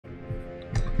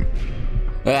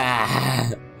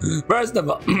First of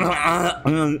all,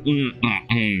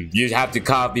 you have to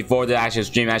cough before the actual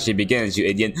stream actually begins, you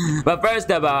idiot. But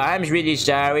first of all, I'm really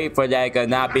sorry for like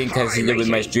not being consistent with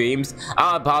my streams.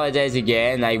 I'll apologize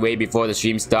again, like way before the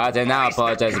stream starts, and I'll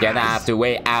apologize again. I have to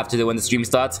wait after when the stream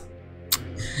starts.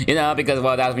 You know, because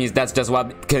well, that means that's just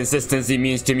what consistency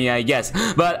means to me, I guess.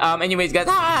 But anyways, guys,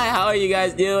 hi, how are you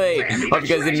guys doing? Hope you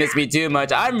guys didn't miss me too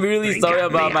much. I'm really sorry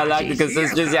about my lack of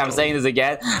consistency. I'm saying this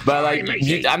again, but like,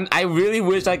 I really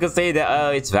wish I could say that.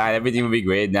 Oh, it's fine, everything will be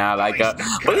great now. Like,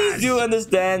 please do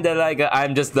understand that. Like,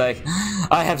 I'm just like,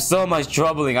 I have so much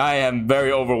troubling. I am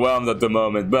very overwhelmed at the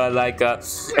moment. But like, it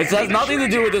has nothing to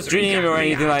do with the stream or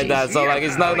anything like that. So like,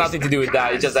 it's nothing to do with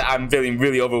that. It's just that I'm feeling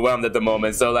really overwhelmed at the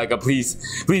moment. So like, please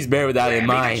bear with that in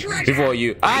mind before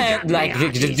you. I like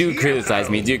do criticize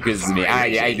me. Do criticize me.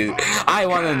 I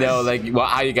want to know like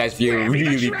how you guys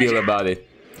really feel about it.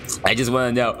 I just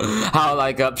want to know how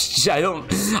like I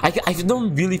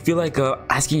don't really feel like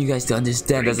asking you guys to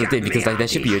understand. That's the thing, because like that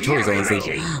should be your choice,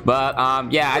 honestly. But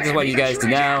yeah, I just want you guys to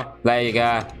know like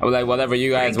whatever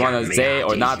you guys want to say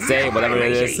or not say, whatever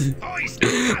it is.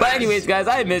 But anyways, guys,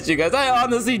 I miss you guys. I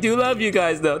honestly do love you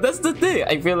guys, though. That's the thing.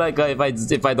 I feel like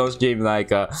if I don't stream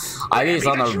like at least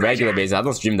on a regular basis, I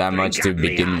don't stream that much to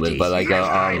begin with. But like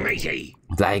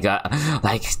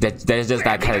there's just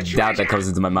that kind of doubt that comes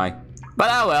into my mind. But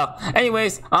oh well.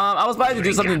 Anyways, I was planning to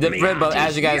do something different, but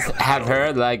as you guys have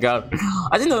heard, like I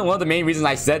think that one of the main reasons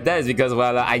I said that is because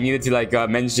well, I needed to like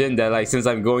mention that like since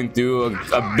I'm going through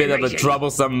a bit of a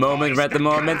troublesome moment at the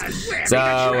moment, so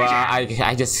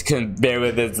I just couldn't bear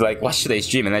with it. Like, what should I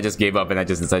stream? And I just gave up and I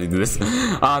just decided to do this.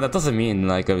 That doesn't mean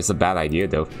like it's a bad idea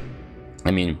though.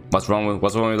 I mean, what's wrong with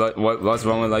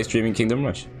like streaming Kingdom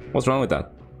Rush? What's wrong with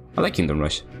that? I like Kingdom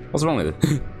Rush. What's wrong with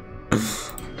it?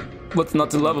 What's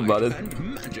not to love about it?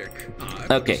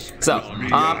 Okay, so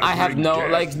I have no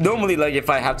like normally like if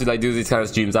I have to like do these kind of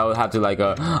streams, I would have to like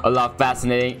a lot of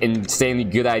fascinating, insanely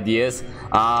good ideas.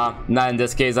 Not in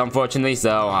this case, unfortunately.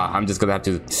 So I'm just gonna have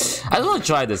to. I just want to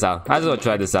try this out.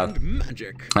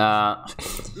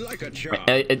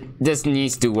 This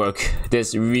needs to work.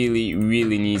 This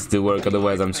really needs to work.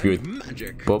 Otherwise, I'm screwed.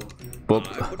 Boop. Boop.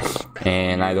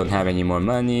 And I don't have any more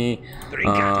money.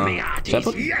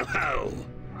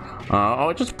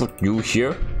 I'll just put you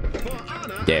here.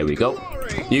 There we go.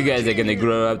 You guys are gonna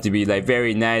grow up to be like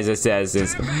very nice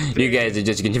assassins. You guys are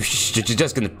just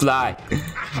gonna fly.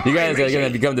 You guys are gonna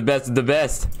become the best of the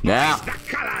best. Now,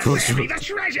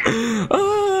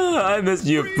 I miss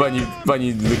you,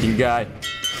 funny looking guy.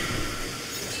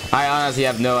 I honestly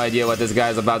have no idea what this guy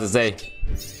is about to say.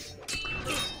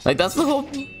 Like, that's the whole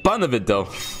fun of it, though.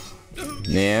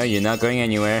 Yeah, you're not going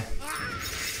anywhere.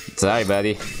 Sorry,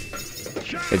 buddy.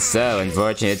 It's so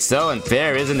unfortunate. It's so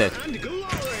unfair, isn't it?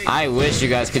 I wish you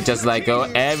guys could just like go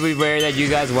everywhere that you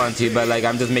guys want to, but like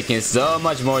I'm just making it so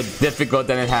much more difficult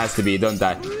than it has to be, don't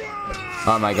I?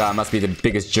 Oh my god, I must be the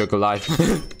biggest jerk alive.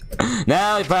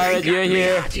 Now, Pirate, you're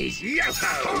here.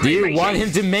 Do you want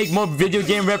him to make more video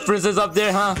game references up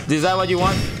there, huh? Is that what you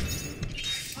want?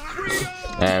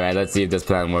 Alright, let's see if this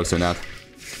plan works or not.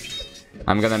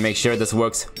 I'm gonna make sure this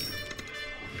works.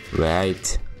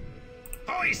 Right.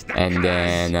 And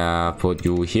then put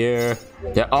you here.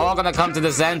 They're all gonna come to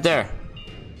the center.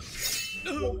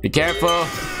 Be careful.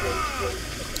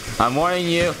 I'm warning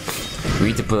you. We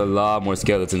need to put a lot more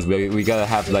skeletons. We gotta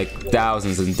have like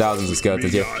thousands and thousands of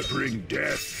skeletons here.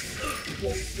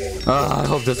 I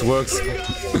hope this works.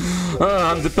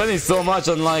 I'm depending so much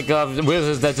on like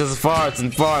wizards that just farts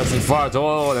and farts and farts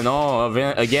all and all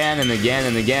again and again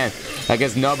and again. I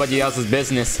guess nobody else's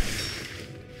business.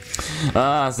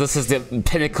 This is the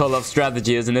pinnacle of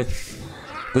strategy, isn't it?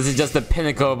 This is just the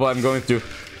pinnacle of what I'm going through.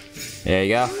 There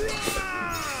you go.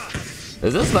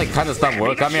 Does this like kind of stuff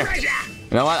work? Come here.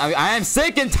 You know what? I am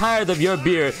sick and tired of your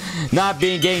beer not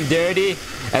getting dirty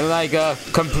and like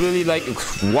completely like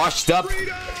washed up.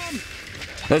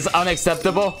 That's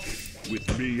unacceptable.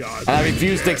 And I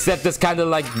refuse to accept this kind of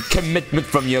like commitment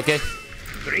from you. Okay?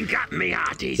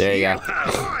 There you go.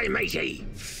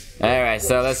 Alright,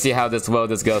 so let's see how this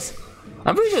goes.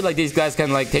 I'm pretty sure like these guys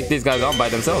can like take these guys on by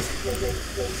themselves.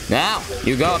 Now,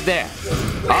 you go up there.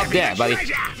 Up there, buddy.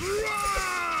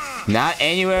 Not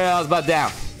anywhere else but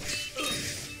down.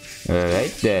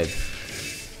 Alright then.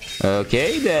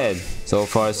 Okay then. So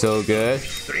far so good.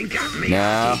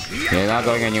 No, you're not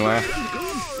going anywhere.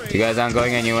 You guys aren't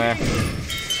going anywhere.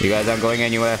 You guys aren't going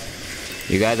anywhere.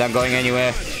 You guys aren't going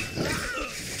anywhere.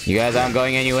 You guys aren't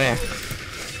going anywhere.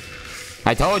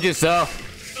 I told you so.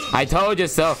 I told you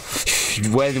so.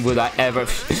 When would I ever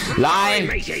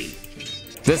lie?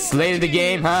 This late in the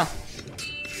game, huh?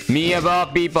 Me of all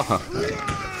people.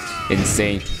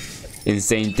 Insane.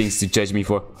 Insane things to judge me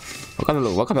for. What kind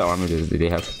of armor do they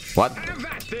have? What?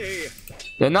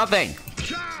 They're nothing.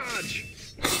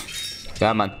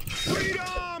 Come on.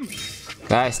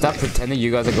 Guys, stop pretending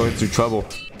you guys are going through trouble.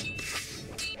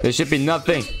 There should be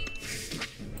nothing.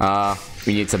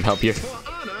 We need some help here.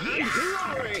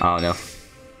 Oh no.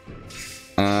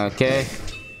 Okay.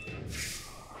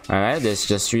 Alright, there's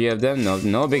just 3 of them.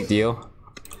 No big deal.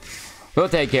 We'll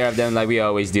take care of them like we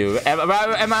always do. Am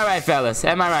I right, fellas?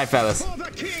 Am I right, fellas?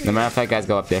 No matter of fact, guys,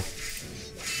 go up there.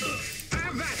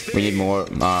 We need more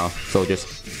soldiers.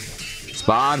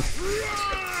 Spawn.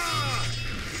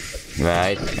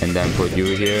 Right, and then put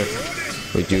you here.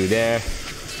 Put you there.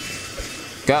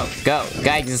 Go, go,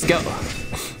 guys, just go.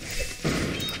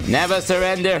 Never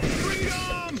surrender.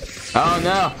 Oh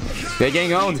no, they're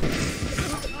getting owned.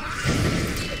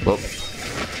 Whoop.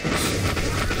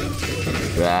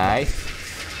 Right.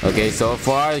 Okay, so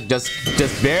far just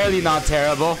barely not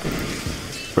terrible.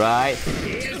 Right.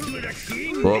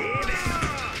 Whoop.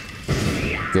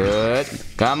 Good.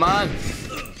 Come on.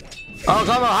 Oh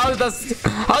come on!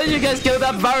 How did you guys kill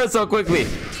that virus so quickly?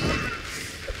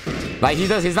 Like he's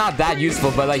not that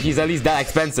useful, but like he's at least that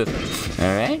expensive.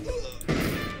 All right.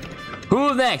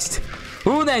 Who next?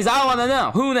 Who next? I wanna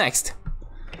know. Who next?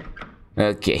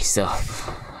 Okay, so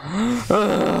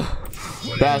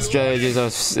bad strategies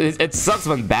are. It sucks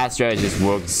when bad strategies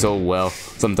work so well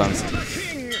sometimes.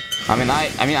 I mean, I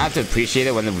have to appreciate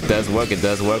it when it does work. It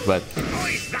does work, but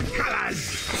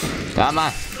come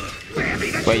on.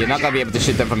 Wait, you're not gonna be able to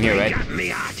shoot them from here, right?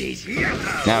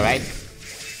 No, right?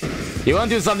 You won't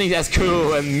do something as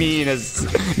cruel and mean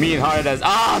hard as.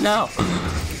 Oh no!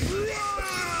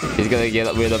 He's gonna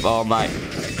get rid of all my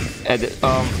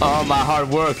hard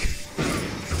work.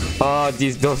 Oh,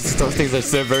 those things are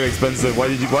so very expensive. Why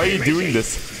are you doing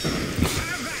this?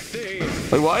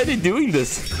 Like, why are they doing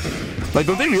this? Like,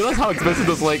 don't they realize how expensive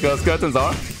those like skeletons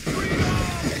are?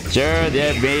 Sure,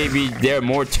 they're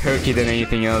more turkey than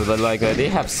anything else, but like they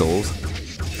have souls.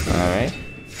 All right.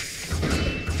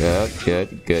 Good.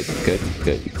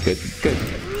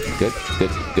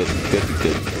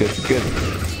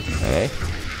 All right.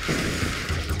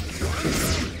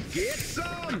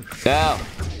 Go.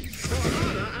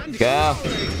 Go.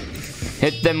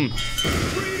 Hit them.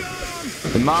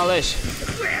 Demolish.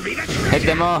 Hit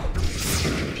them all.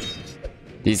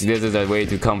 These lizards are way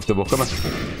too comfortable. Come on.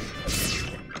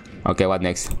 Okay, what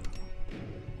next?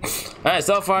 Alright,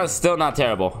 so far still not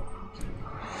terrible.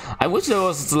 I wish there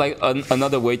was like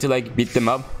another way to like beat them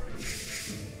up.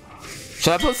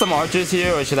 Should I put some archers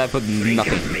here or should I put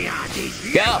nothing?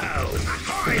 Go!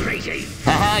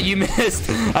 Haha, you missed!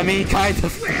 I mean, kind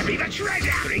of.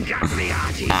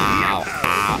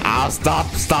 Ow, stop.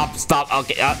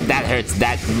 Okay, that hurts.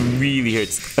 That really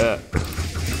hurts. Go!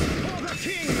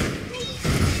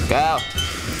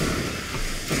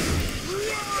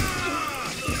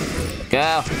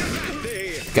 Go!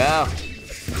 Go!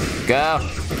 Go!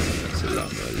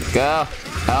 Go!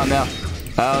 Oh no!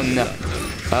 Oh no!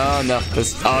 Oh no!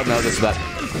 This is bad.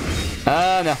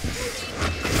 Oh no!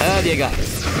 Oh dear God!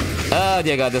 Oh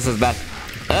dear God! This is bad.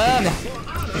 Oh no!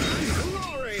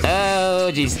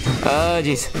 Oh jeez! Oh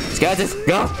jeez! Skeletons,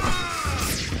 go!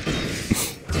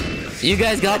 You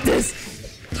guys got this.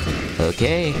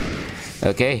 Okay.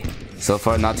 Okay. So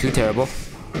far, not too terrible.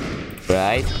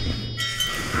 Right.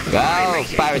 Go,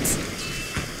 pirates!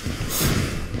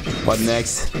 What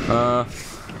next?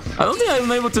 I don't think I'm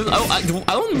able to. I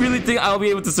don't really think I'll be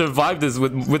able to survive this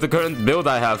with the current build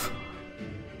I have.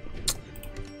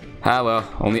 Ah well,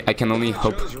 I can only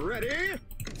hope.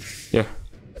 Here.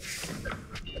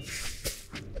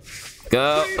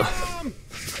 Go.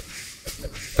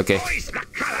 Okay.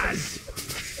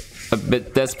 A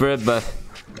bit desperate, but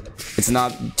it's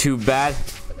not too bad.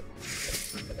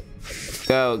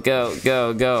 Go.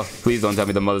 Please don't tell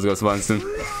me the mother's gonna spawn soon.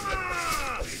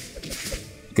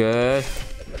 Good.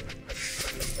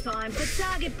 Time for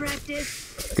target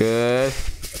practice. Good.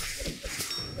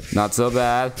 Not so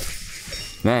bad.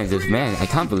 Man, I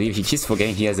can't believe he keeps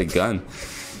forgetting he has a gun.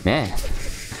 Man,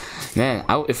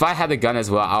 if I had a gun as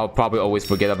well, I'll probably always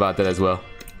forget about that as well.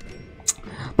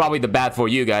 Probably the bad for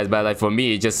you guys, but like for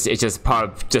me, it's just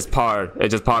part of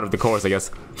the course, I guess.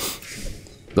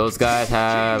 Those guys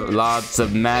have lots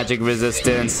of magic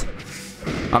resistance.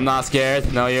 I'm not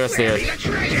scared. No, you're scared.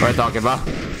 What are you talking about?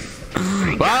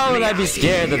 Why would I be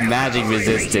scared of magic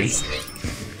resistance?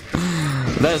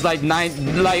 There's like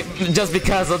just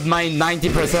because of my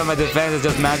 90% of my defense is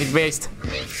just magic based.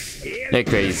 You're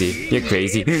crazy. You're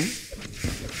crazy.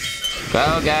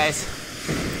 Go, guys.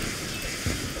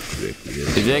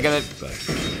 If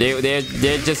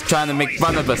They're just trying to make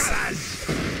fun of us.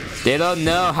 They don't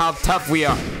know how tough we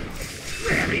are.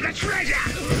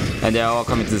 And they're all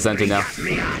coming to the center now.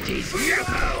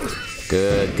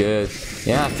 Good, good.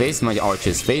 Yeah, face my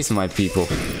archers, face my people.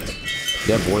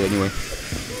 They're bored anyway.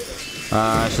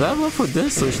 Should I go for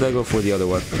this or should I go for the other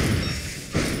one?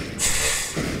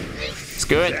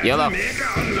 Screw it, yellow.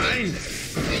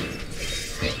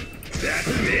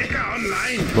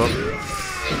 Well,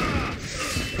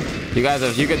 you guys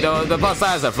are, the boss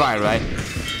sides are fine, right?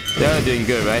 They're doing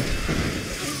good, right?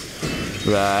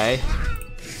 Right.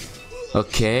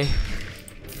 Okay.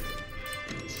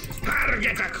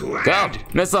 Go!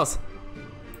 Missiles!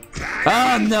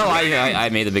 Oh no, I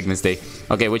made a big mistake.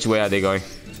 Okay, which way are they going?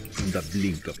 The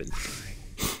blink of an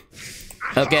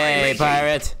eye. Okay,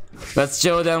 pirate. Let's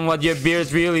show them what your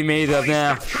beard's really made of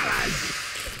now.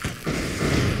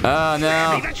 Oh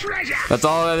no. That's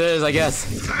all it is, I guess.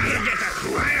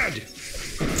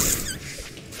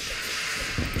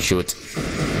 Shoot.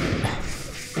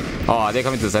 Oh, are they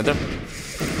coming to the center?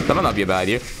 That might not be a bad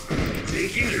idea.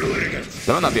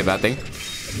 That might not be a bad thing.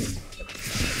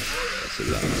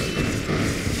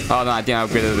 Oh no, I think I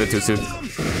upgraded a bit too soon.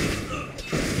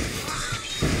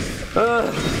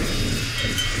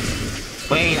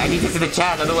 Wait, I need to see the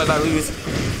chat, otherwise I lose.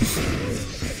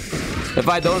 If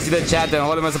I don't see the chat, then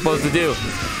what am I supposed to do?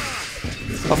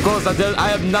 Of course, I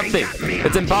have nothing.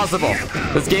 It's impossible.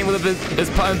 This game would have been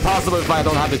impossible if I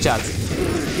don't have the chat.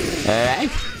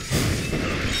 Alright.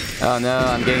 Oh no,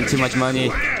 I'm getting too much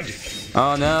money.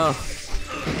 Oh no.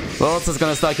 Volts is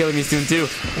gonna start killing me soon too.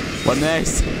 What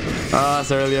next? Oh,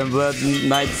 Cerulean Blood,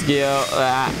 Night Scale.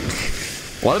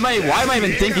 Why am I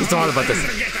even thinking so hard about this?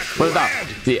 What is that?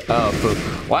 Oh, poop.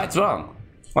 What's wrong?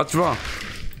 What's wrong?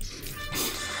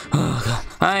 Oh, God.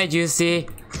 Hi, Juicy.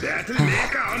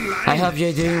 I hope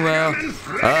you're doing well.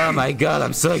 Oh my God,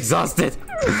 I'm so exhausted.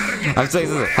 I'm so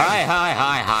exhausted. Hi.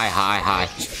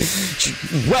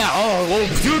 Well, oh,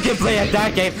 you can play at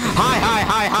that game. Hi.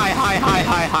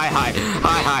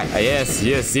 Yes,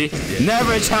 see?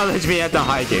 Never challenge me at the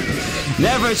high game.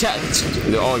 Never challenge.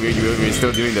 Oh, you're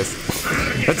still doing this.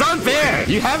 It's unfair.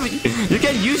 You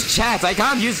can use chats. I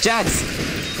can't use chats.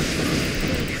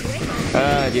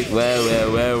 Well.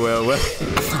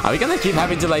 Are we gonna keep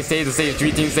having to like say the same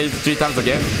three times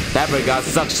again? That bird got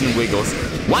suction wiggles.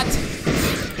 What?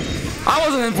 I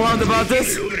wasn't informed about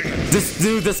this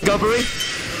new discovery.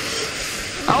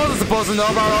 I wasn't supposed to know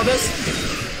about all this.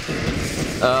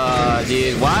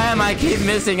 Dude, why am I keep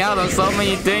missing out on so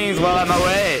many things while I'm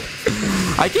away?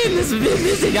 I keep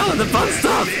missing out on the fun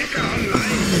stuff.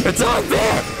 It's so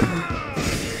unfair.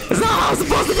 It's not how it's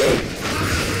supposed to be.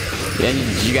 And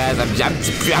you guys, I'm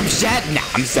sad. Nah,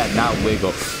 I'm sad. Not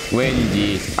wiggle.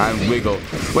 Windy. I'm wiggle.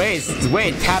 Wait.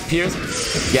 Tap Pierce.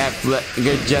 Yeah,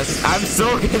 you're just. I'm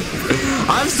so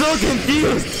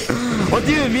confused. What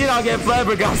do you mean I'll get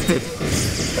flabbergasted?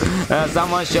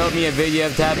 Someone showed me a video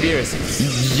of Tap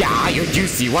Pierce. Yeah, you're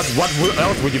juicy. What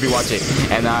else would you be watching?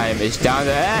 And I'm down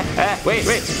there. Wait.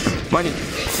 Money.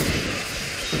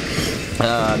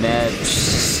 Oh man.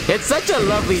 It's such a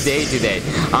lovely day today.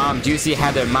 Juicy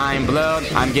had her mind blown.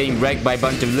 I'm getting wrecked by a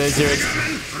bunch of lizards.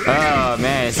 Oh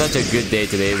man, it's such a good day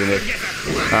today, isn't it?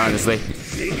 Honestly.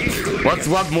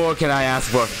 What more can I ask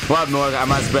for? What more? I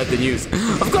must spread the news.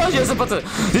 Of course you're supposed to.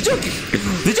 Did you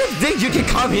think you can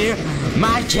come here,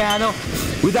 my channel,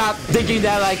 without thinking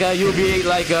that like you'll be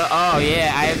like oh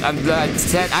yeah, I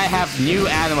have new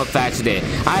animal facts today.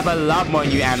 I have a lot more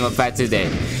new animal facts today.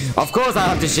 Of course I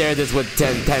have to share this with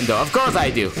Nintendo. Of course I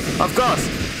do. Of course.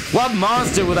 What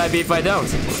monster would I be if I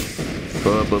don't?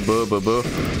 Boo.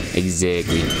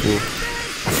 Exactly.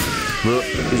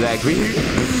 Exactly.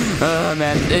 Oh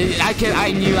man,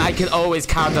 I knew I could always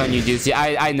count on you, Juicy.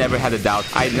 I never had a doubt.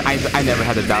 I never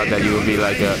had a doubt that you would be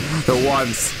like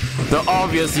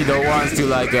obviously the ones to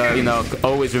like you know,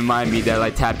 always remind me that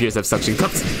like Tap Pierce have suction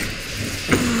cups.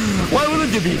 Why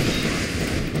wouldn't you be?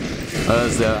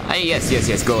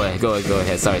 Yes. Go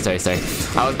ahead. Sorry.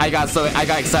 I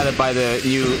got excited by the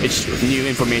new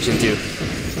information too.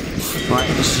 Right,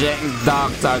 shank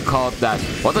dogs are called that.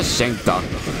 What's a shank dog?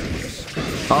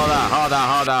 Hold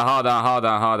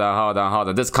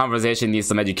on. This conversation needs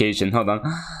some education. Hold on.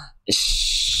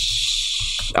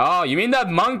 Oh, you mean that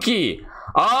monkey?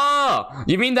 Oh,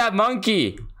 you mean that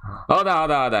monkey? Hold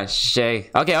on. Shay.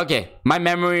 Okay. My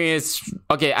memory is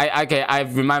okay. I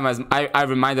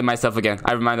reminded myself again.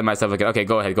 Okay,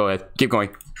 go ahead. Keep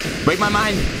going. Break my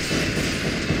mind.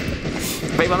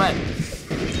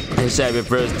 Shay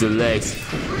refers to legs.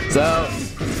 So,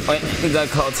 wait, is that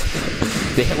called?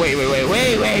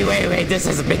 Wait. This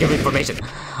is a bit of information.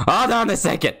 Hold on a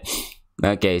second.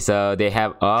 Okay, so they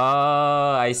have.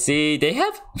 Oh, I see. They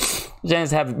have.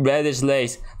 Giants have reddish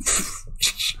legs.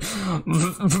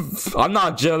 I'm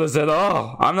not jealous at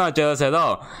all. I'm not jealous at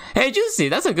all. Hey, Juicy,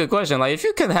 that's a good question. Like, if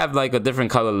you can have like a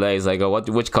different color legs, like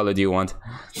which color do you want?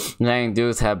 Giant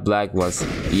dudes have black ones.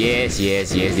 Yes.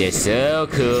 They're so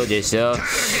cool. They're so.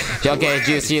 Okay,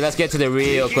 Juicy, let's get to the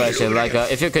real question. Like,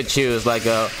 if you could choose, like,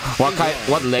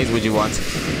 what legs would you want?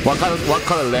 What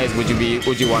color legs would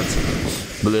you want?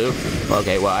 Blue?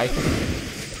 Okay, why?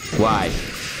 Why?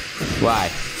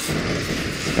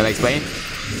 Can I explain?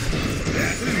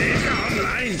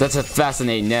 That's a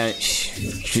fascinating. No,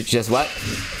 just what?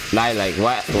 Like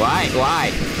what?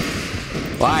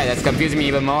 Why? That's confusing me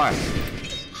even more.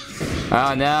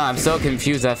 Oh no, I'm so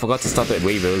confused. I forgot to start it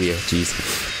way earlier. Jeez.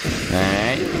 All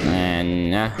right,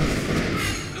 and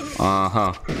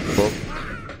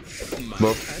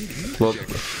Boop.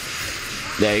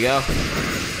 There you go.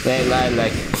 Hey,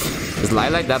 Lilac. Is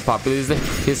Lilac that popular?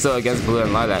 He's so against blue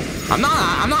and Lilac. I'm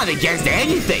not against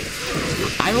anything.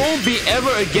 I won't be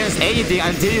ever against anything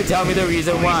until you tell me the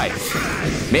reason why.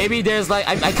 Maybe there's like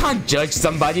I can't judge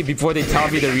somebody before they tell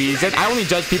me the reason. I only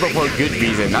judge people for a good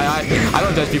reason. I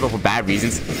don't judge people for bad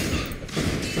reasons.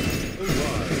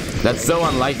 That's so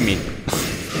unlike me.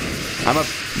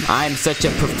 I'm such a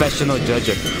professional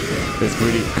judger. It's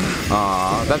pretty.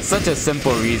 Aw, that's such a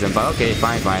simple reason. But okay,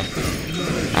 fine.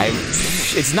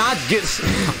 It's not good.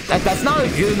 That's not a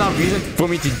good enough reason for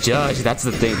me to judge. That's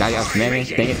the thing. Dang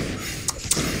it.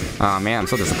 Oh man, I'm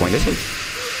so disappointed.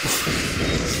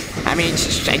 I mean,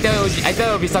 I thought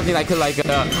it would be something I could like,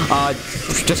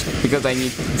 just because I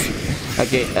need.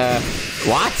 Okay,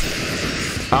 what?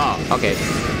 Oh, okay.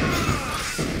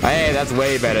 Hey, that's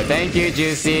way better. Thank you,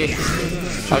 Juicy.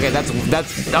 Okay, that's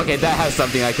okay. That has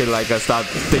something I could like start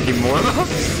thinking more about.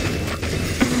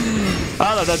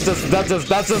 I don't know.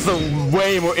 That's just a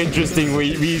way more interesting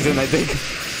reason, I think.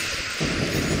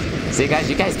 See, guys,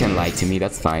 you guys can lie to me.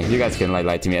 That's fine. You guys can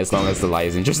lie to me as long as the lie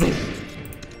is interesting.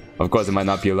 Of course, it might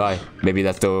not be a lie. Maybe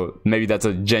that's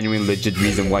a genuine, legit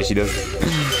reason why she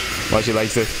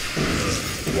likes it.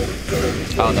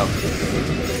 Oh no.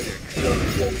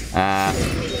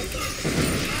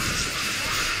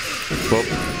 Boop.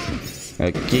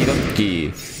 Okie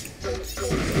dokie.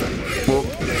 Boop.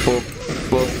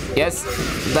 Yes.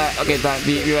 Okay.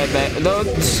 Be right back.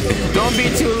 Don't be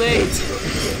too late.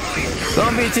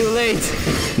 Don't be too late.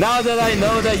 Now that I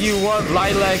know that you want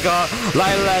Lilac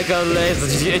legs,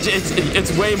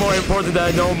 it's way more important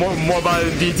that I know more about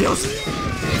the details.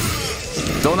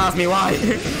 Don't ask me why.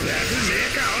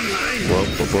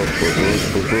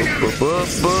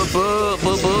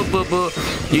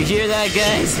 You hear that,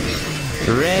 guys?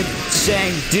 Red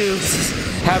Shank Dukes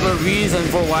have a reason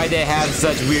for why they have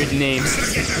such weird names.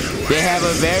 They have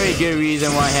a very good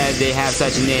reason why they have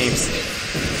such names.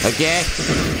 Okay?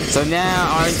 So now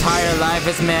our entire life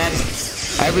is met.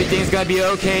 Everything's gonna be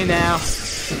okay now.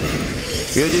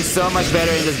 We'll do so much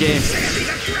better in this game.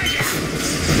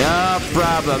 No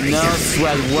problem, no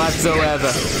sweat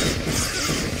whatsoever.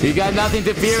 We got nothing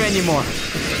to fear anymore.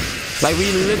 Like,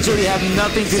 we literally have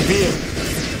nothing to fear.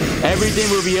 Everything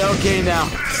will be okay now.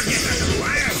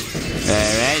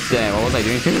 Alright then, what was I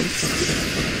doing?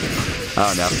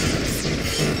 Oh no.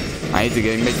 I need to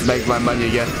make my money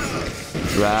again.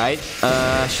 Right.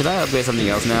 Should I upgrade something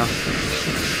else now?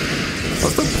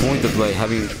 What's the point of like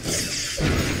having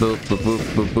boop boop boop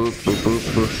boop boop boop boop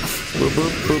boop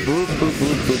boop boop boop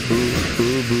boop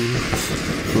boop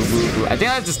boop. I think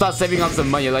I have to start saving up some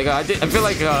money. Like I feel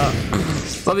like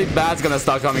something bad's gonna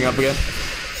start coming up again.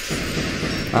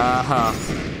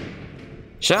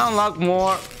 Should I unlock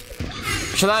more?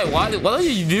 Should I? What are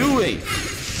you doing?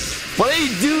 What are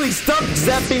you doing? Stop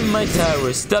zapping my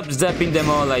towers. Stop zapping them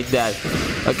all like that.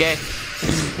 Okay?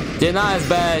 They're not as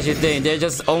bad as you think. They're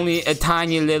just only a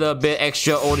tiny little bit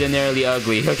extraordinarily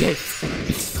ugly. Okay?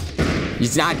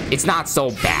 It's not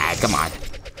so bad. Come on.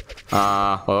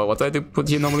 Well, what do I do? Put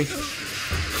here normally?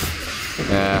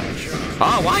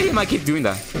 Oh, why am I keep doing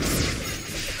that?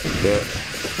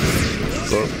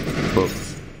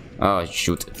 Oh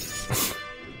shoot.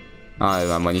 I have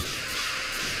my money.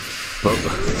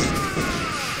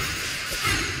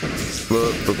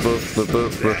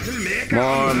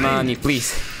 More money,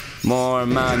 please. More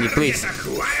money, please.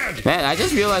 Man, I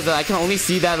just realized that I can only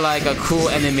see that like a cool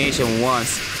animation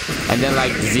once, and then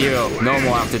like zero. No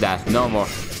more after that. No more.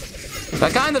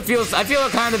 That kind of feels. I feel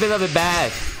kind of a bit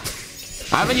bad.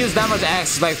 I haven't used that much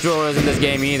axe like throwers in this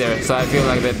game either, so I feel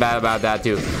like a bit bad about that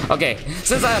too. Okay,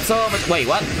 since I have so much. Wait,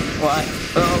 what? What?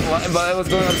 What? But what's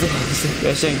going on?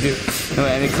 Shank dude.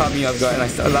 And it caught me off guard, and I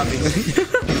started laughing.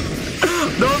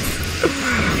 Don't.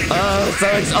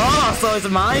 So it's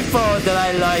my fault that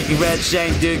I like Red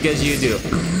Shank Duke as you do.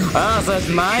 Oh, so it's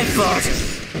my fault.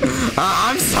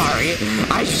 I'm sorry.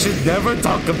 I should never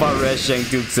talk about Red Shank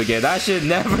Dukes again. I should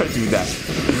never do that.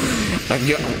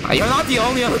 You're not the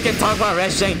only one who can talk about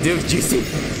Red Shank Dukes, Juicy.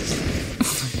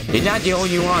 You're not the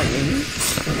only one.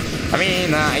 I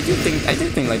mean, I do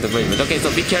think like the Raven. Okay, so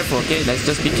be careful. Okay, let's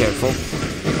just be careful.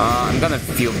 I'm gonna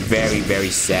feel very, very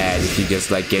sad if you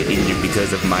just like get injured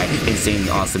because of my insane,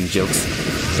 awesome jokes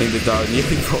in the dog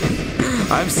uniform.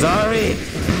 I'm sorry.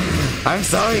 I'm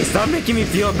sorry. Stop making me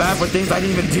feel bad for things I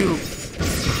didn't even do.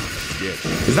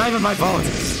 It's not even my fault.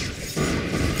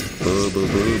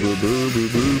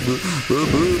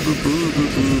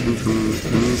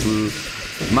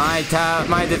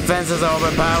 My defenses are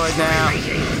overpowered now.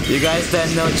 You guys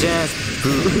stand no chance.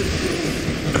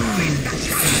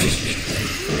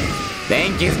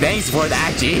 Thanks for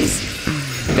that, jeez.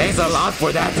 Thanks a lot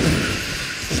for that.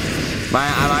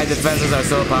 My defenses are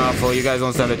so powerful. You guys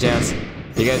don't stand a chance.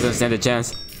 You guys don't stand a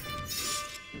chance.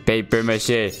 Paper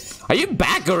mache. Are you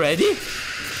back already?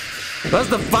 That's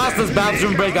the fastest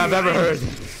bathroom break I've ever heard.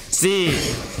 See,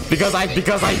 because I do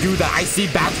that. I see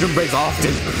bathroom breaks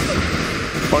often,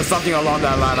 or something along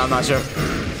that line. I'm not sure.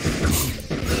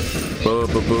 Boo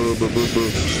boo boo boo boo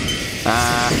boo.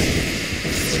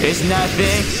 It's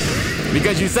nothing.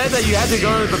 Because you said that you had to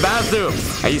go to the bathroom.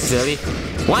 Are you silly?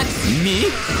 What?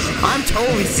 Me? I'm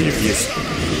totally serious.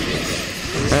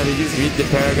 Did you read the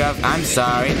paragraph? I'm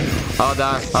sorry. Hold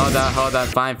on.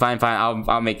 Fine.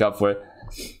 I'll make up for it.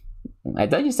 I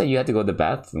thought you said you had to go to the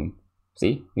bathroom.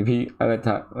 See?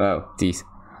 Oh, geez.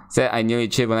 Said I nearly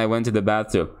tripped when I went to the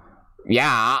bathroom.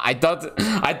 Yeah, I thought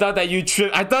that you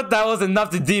tripped. I thought that was enough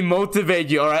to demotivate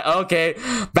you. Alright, okay.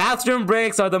 Bathroom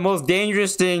breaks are the most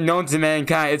dangerous thing known to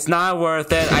mankind. It's not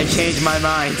worth it. I changed my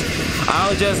mind.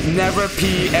 I'll just never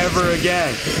pee ever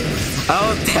again.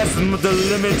 I'll just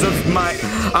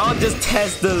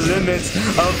test the limits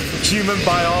of human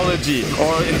biology,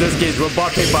 or in this case,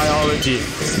 robotic biology,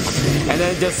 and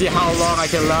then just see how long I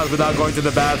can last without going to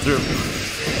the bathroom.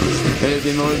 And it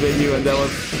demotivated you, and that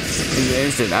was in the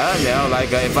instant. I don't know, like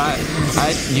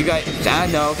you guys, I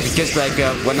don't know, because like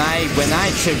when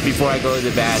I trip before I go to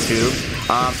the bathroom,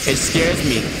 it scares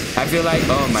me. I feel like,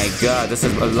 oh my god, this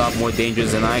is a lot more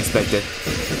dangerous than I expected.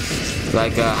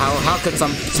 Like how could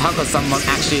someone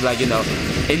actually, like, you know,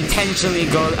 intentionally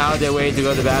go out their way to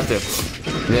go to the bathroom?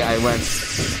 Yeah, I went.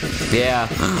 Yeah,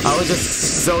 I was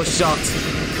just so shocked.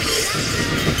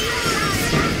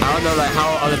 I don't know, like,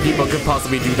 how other people could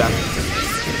possibly do that.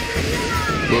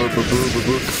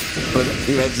 But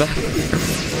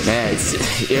man,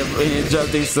 you're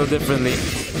interrupting so differently.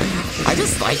 I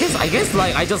guess like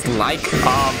I just like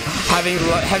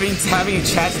having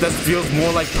chats that feels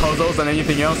more like puzzles than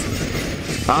anything else.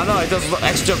 I don't know, it's just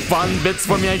extra fun bits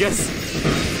for me, I guess.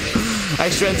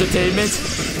 Extra entertainment.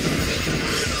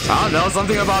 I don't know,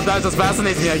 something about that just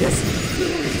fascinates me, I guess.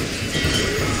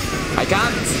 I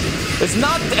can't. It's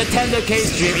not a tender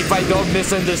case stream if I don't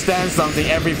misunderstand something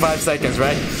every 5 seconds,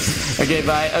 right? Okay,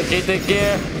 bye. Okay, take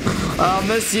care. I'll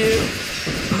miss you.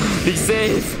 Be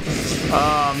safe.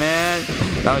 Oh man,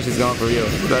 now she's gone for real.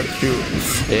 That's true.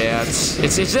 Yeah,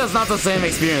 it's just not the same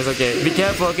experience. Okay, be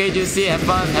careful. Okay, Juicy, have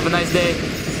fun. Have a nice day.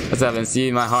 Let's have and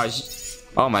see my heart.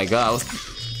 Oh my god.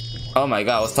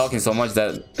 I was talking so much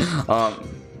that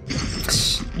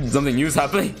something new's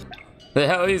happening. The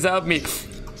hell is help me?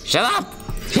 Shut up.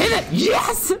 Hit it!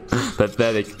 Yes!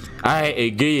 Pathetic. I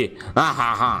agree.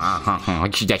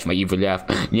 That's my evil laugh.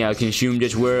 Now consume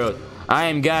this world. I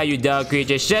am God, you dog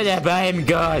creature. Shut up, I am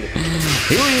God.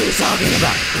 Who are you talking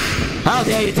about? How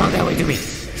dare you talk that way to me?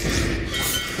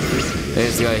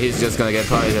 He's just gonna get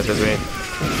punished at this rate.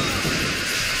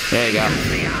 There you go.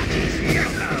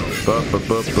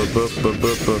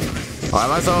 Why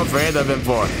am I so afraid of him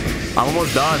for? I'm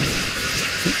almost done.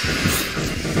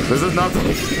 This is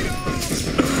nothing.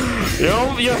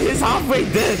 He's halfway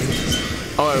dead.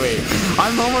 Oh wait,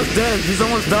 I'm almost dead. He's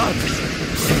almost done.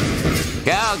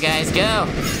 Go, guys, go.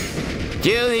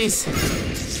 Julius,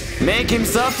 make him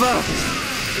suffer.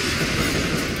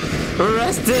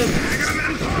 Arrest him.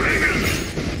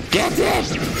 Get him.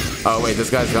 Oh wait, this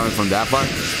guy's coming from that far.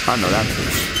 I don't know that.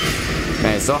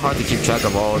 Man, it's so hard to keep track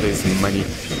of all this money.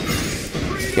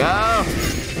 Go.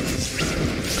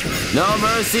 No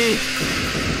mercy.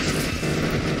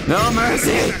 No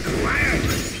mercy.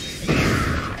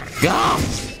 Go.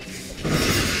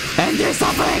 End your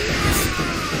suffering.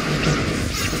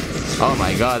 Oh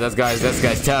my god, this guy's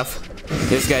tough.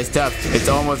 This guy's tough. It's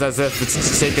almost as if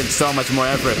it's taken so much more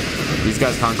effort. These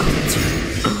guys can't go. I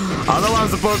don't know what I'm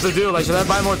supposed to do. Like, should I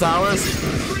buy more towers?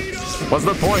 What's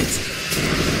the point?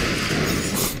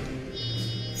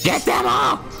 Get them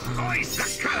all!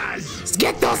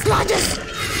 Get those sludges!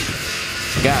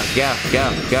 Go, go,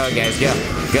 go, go, guys, go.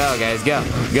 Go, guys, go.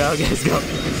 Go, guys, go.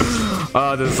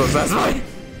 Oh, this is so satisfying.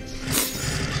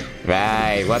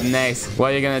 Right, what next?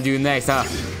 What are you gonna do next, huh?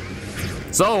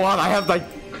 So what? I have like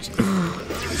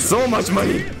so much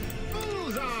money.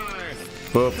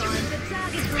 Boop.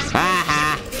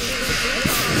 Haha.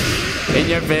 In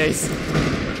your face.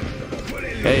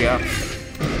 There you go.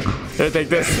 Here, take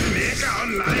this.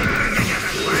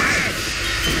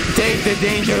 Take the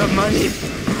danger of money.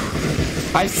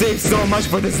 I saved so much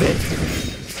for this thing.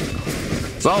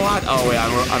 So what? Oh wait,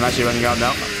 I'm actually running out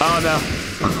now. Oh no.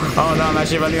 Oh no, I'm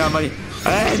actually running out of money.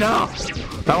 Hey, no!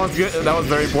 That was good. That was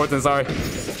very important, sorry.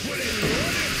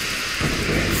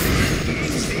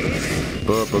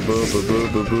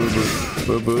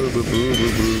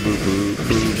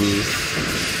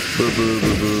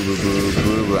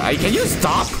 Can you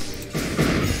stop?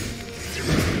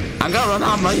 I'm gonna run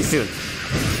out of money soon.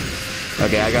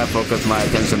 Okay, I gotta focus my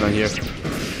attention on here.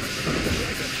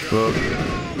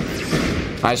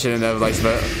 I shouldn't have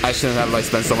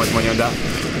spent so much money on that.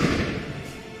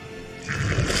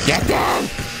 Get them!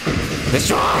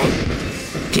 Destroy!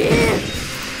 Kill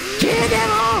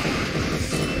them all!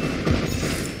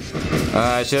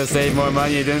 I should have saved more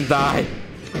money, didn't I?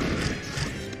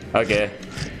 Okay.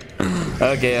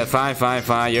 Okay, fine.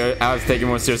 I was taking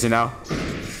more seriously now.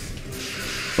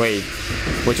 Wait,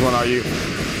 which one are you?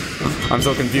 I'm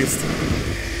so confused.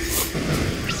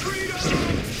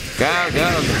 Go!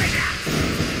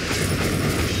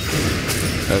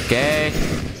 Okay.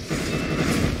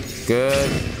 Good.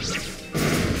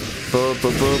 Boop.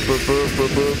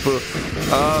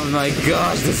 Oh my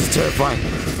gosh, this is terrifying.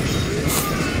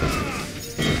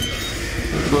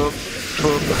 Boop.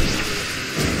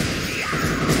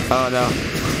 Oh no,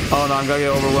 I'm gonna get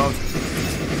overwhelmed.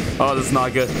 Oh, this is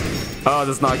not good. Oh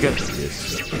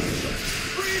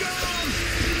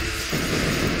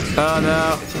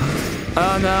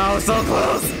no, so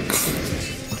close.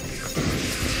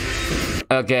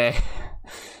 Okay.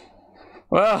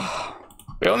 Well,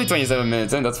 we're only 27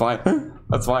 minutes in, that's fine.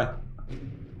 That's fine.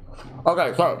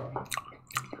 Okay, so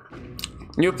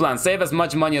new plan, save as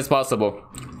much money as possible.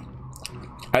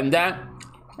 And then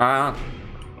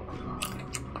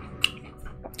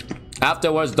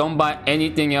afterwards, don't buy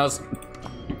anything else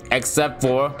except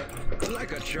for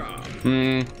like a charm.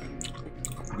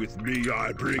 With me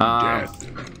I bring death.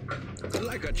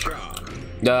 Like a charm.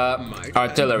 The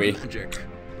artillery.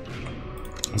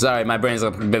 Sorry, my brain's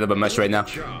a bit of a mess right now.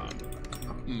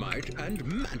 Might and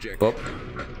magic. Oh.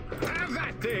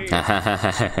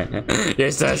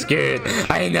 You're so scared.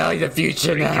 I know the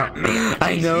future now.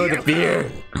 I know the fear.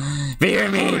 Fear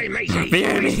me.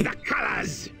 Fear me.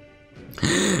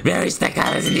 Very the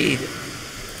colors indeed.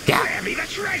 Give me the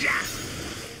treasure.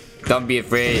 Don't be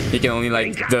afraid. You can only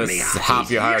like just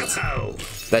half your heart.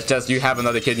 That's just you have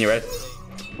another kidney, right?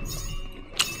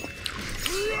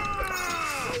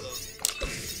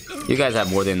 You guys have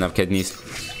more than enough kidneys.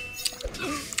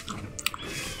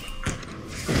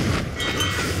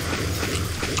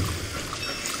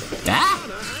 Ah!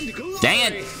 Dang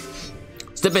it!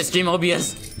 Stupid stream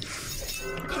OBS.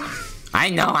 I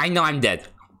know I'm dead.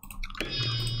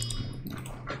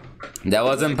 That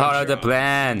wasn't part of the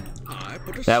plan.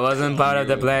 That wasn't part of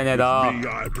the plan at all.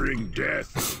 I bring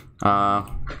death.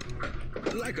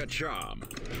 Like a charm.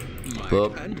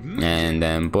 Boop. And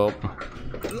then boop.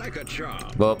 Like a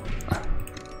charm. Boop.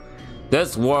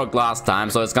 This worked last time,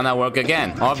 so it's gonna work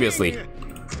again, obviously.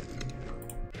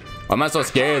 Why am I so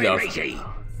scared of?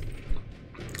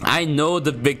 I know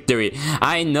the victory.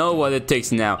 I know what it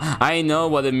takes now. I know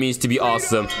what it means to be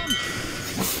awesome.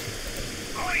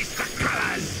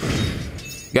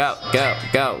 Go.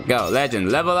 Legend,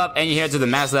 level up and you're here to the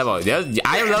max level.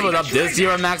 I leveled up this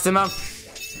year maximum.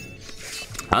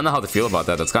 I don't know how to feel about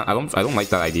that. That's kind of, I don't like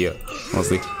that idea,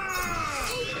 honestly.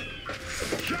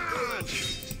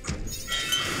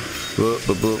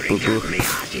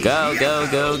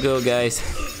 Go, guys.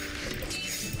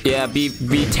 Yeah,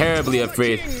 be terribly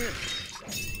afraid.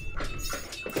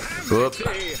 Whoop.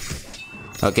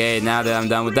 Okay, now that I'm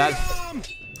done with that,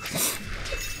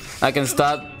 I can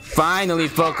start finally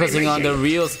focusing on the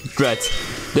real threats,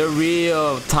 the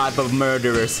real type of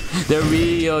murderers, the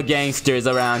real gangsters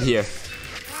around here.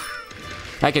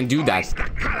 I can do that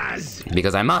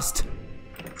because I must.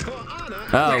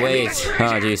 Oh wait.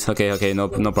 Oh jeez. Okay. No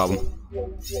problem.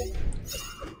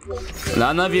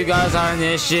 None of you guys are an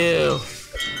issue.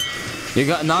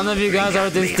 None of you guys are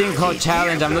this thing called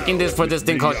challenge. I'm looking for this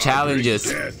thing called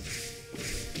challenges.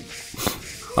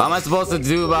 What am I supposed to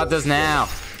do about this now?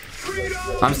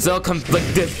 I'm so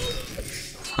conflicted.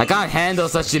 I can't handle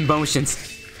such emotions.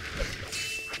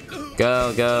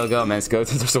 Go, go, go, man.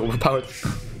 Skeletons are so overpowered.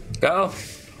 Go.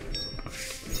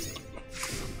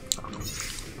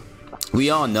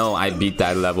 We all know I beat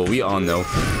that level. We all know.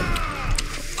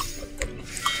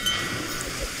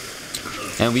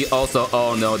 And we also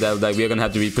all know that like we're gonna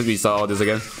have to restart all this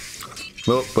again.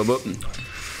 Whoop, whoop, whoop.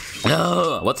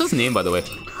 No, what's his name by the way?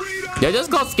 They're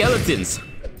just called skeletons.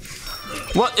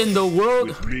 What in the world?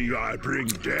 With me I bring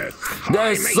death.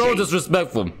 That is so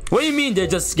disrespectful. What do you mean they're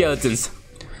just skeletons?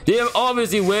 They are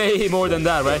obviously way more than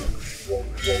that, right?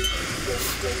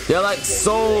 They're like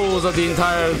souls of the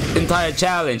entire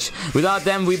challenge. Without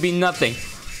them, we'd be nothing.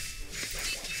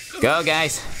 Go,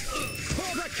 guys.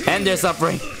 End their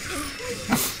suffering.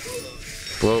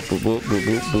 Boop, boop, boop, boop,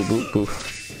 boop, boop, boop, boop.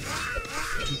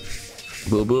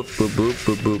 Boop, boop, boop, boop,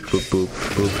 boop, boop, boop, boop,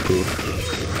 boop, boop.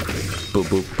 Boop,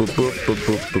 boop, boop, boop, boop,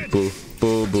 boop, boop, boop,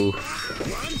 boop, boop.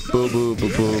 Boop, boop,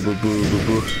 boop, boop, boop, boop, boop,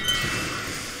 boop.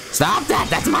 Stop that!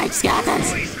 That's my skeletons!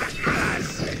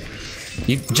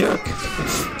 You jerk!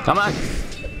 Come on!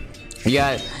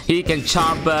 Yeah, he can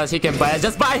chomp us, he can bite us.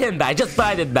 Just bite him back! Just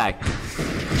bite him back!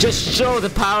 Just show the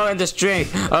power and the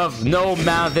strength of no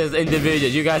mouth as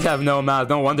individuals. You guys have no mouth.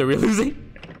 No wonder we're losing.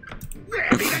 There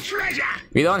be the treasure.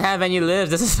 We don't have any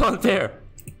lips. This is unfair.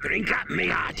 Drink up, me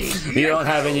hearty. We don't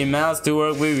have any mouths to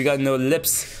work with. We got no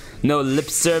lips. No lip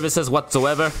services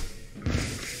whatsoever.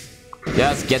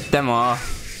 Just get them all.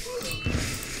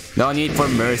 No need for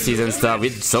mercies and stuff. We're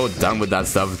so done with that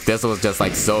stuff. This was just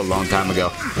like so long time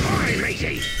ago.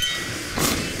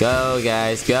 Go,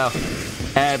 guys, go.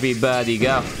 Everybody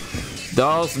go.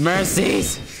 Those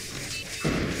mercies.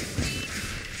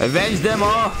 Avenge them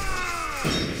all.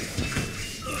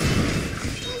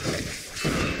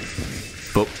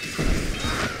 Boop.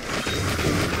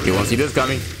 You won't see this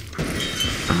coming.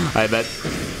 I bet.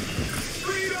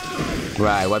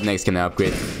 Right, what next can I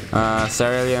upgrade?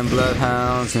 Cerulean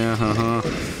Bloodhounds.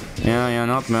 Yeah,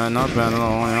 not bad at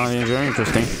all. Yeah, very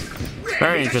interesting.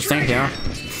 Very interesting, yeah.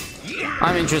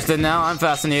 I'm interested now. I'm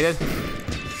fascinated.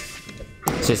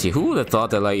 Seriously, who would have thought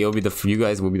that like you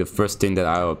guys will be the first thing that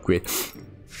I'll upgrade?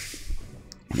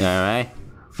 Alright.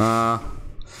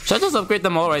 Should I just upgrade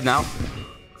them all right now?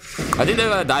 I think they're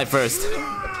gonna die first.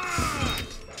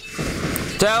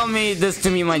 Tell me this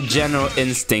to me, my general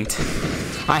instinct.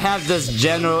 I have this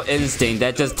general instinct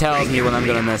that just tells me when I'm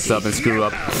gonna mess up and screw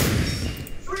up.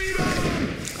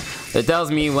 It tells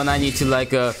me when I need to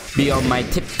like be on my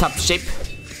tip-top shape.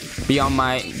 Be on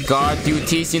my guard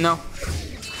duties, you know.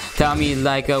 Tell me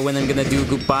like when I'm gonna do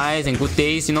goodbyes and good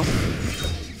days, you know.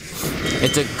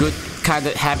 It's a good kind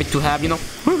of habit to have, you know.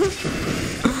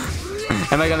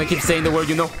 Am I gonna keep saying the word,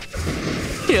 you know?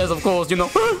 Yes, of course, you know.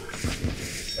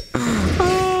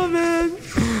 Oh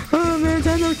man,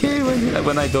 tender K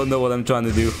when I don't know what I'm trying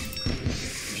to do.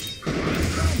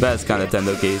 That's kind of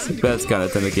tender case. That's kind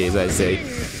of tender case, I say.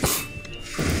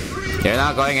 You're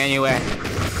not going anywhere.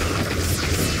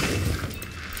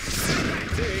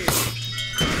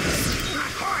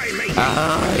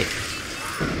 Ahoy!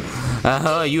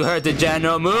 Ahoy, you heard the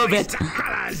general, move it!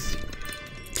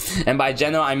 And by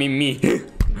general, I mean me.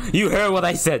 You heard what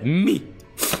I said, me!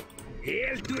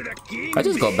 I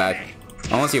just go back.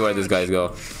 I want to see where these guys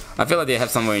go. I feel like they have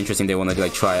somewhere interesting they want to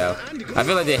like try out. I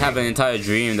feel like they have an entire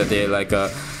dream that they're like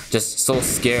just so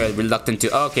scared, reluctant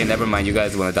to. Okay, never mind, you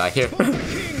guys want to die here.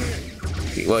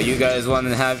 Well, you guys want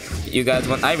to have.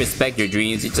 I respect your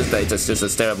dreams, it's just that it's just a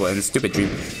terrible and stupid dream.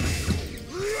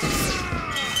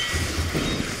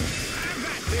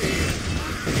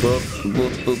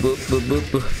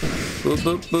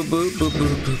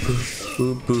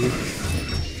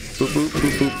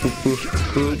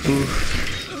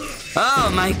 Oh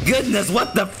my goodness,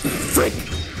 what the frick?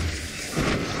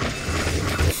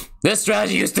 This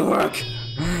strategy used to work.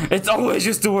 It's always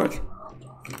used to work.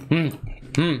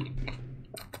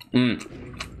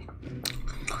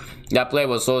 That play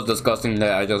was so disgusting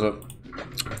that I just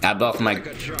above my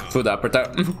food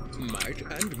appetite.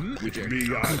 With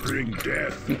me I bring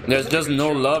death. There's just no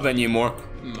love anymore.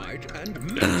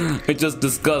 It's just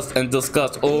disgust and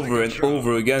disgust over and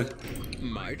over again.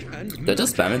 They're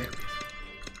just spamming.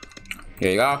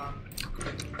 Here you go.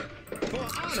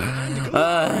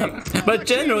 But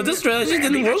General, this strategy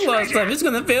didn't work last time. It's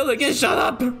gonna fail again. Shut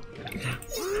up.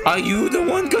 Are you the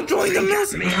one controlling the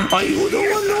mess? Are you the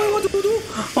one knowing what to do?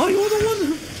 Are you the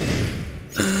one?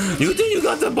 You think you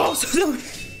got the balls to do it?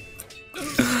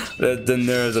 The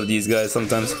nerves of these guys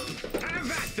sometimes.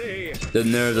 The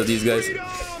nerves of these guys.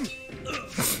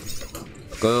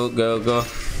 Go, go, go.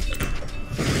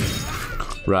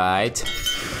 Right.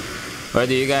 Where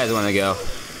do you guys want to go?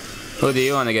 Who do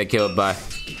you want to get killed by?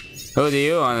 Who do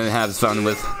you want to have fun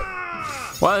with?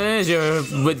 What is your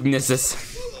weaknesses?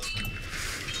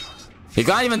 You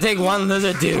can't even take one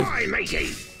lizard, dude. Hi,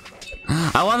 matey.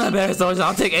 I want a bear soldier.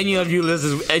 I'll take any of you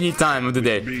lizards any time of the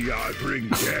day. Me, I bring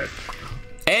death.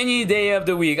 Any day of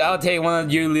the week, I'll take one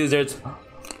of you lizards.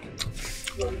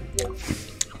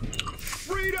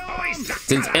 Freedom.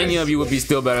 Since any of you would be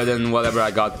still better than whatever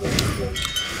I got.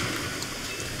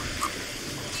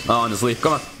 Honestly,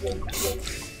 come on.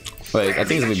 Wait, I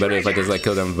think it'd be better if I just like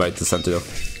kill them right to center though.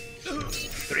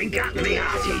 Drink up me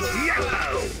hearties,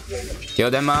 yo-ho.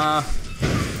 Kill them,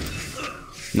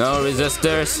 no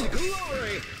resistors.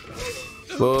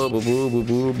 Boo, boo, boo, boo,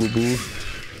 boo, boo, boo.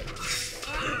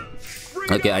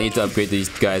 Okay, I need to upgrade these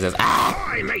guys as. Ah!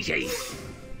 Hi, matey.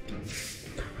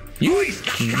 You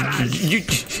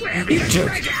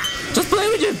jerk! Just play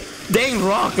with your dang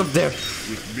rock up there.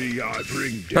 With me, I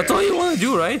bring death. That's all you want to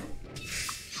do, right?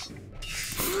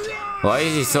 Why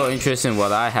is he so interested in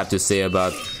what I have to say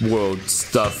about world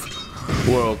stuff?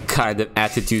 World kind of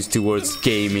attitudes towards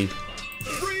gaming.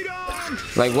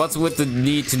 Like, what's with the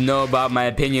need to know about my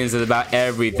opinions about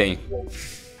everything?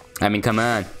 I mean, come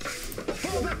on.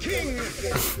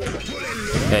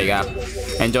 There you go.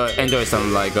 Enjoy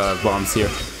some like bombs here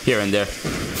and there.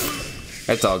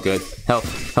 It's all good.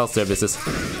 Health services.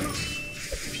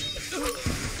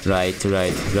 Right. Oh,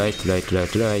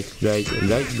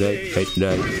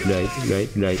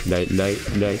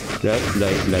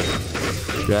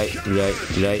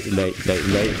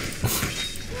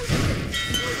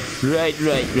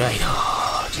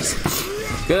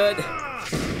 jeez. Good.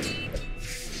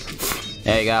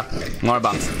 There you go. More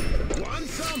bombs.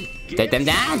 Take them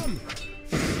down.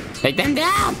 Take them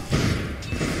down.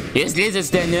 These lizards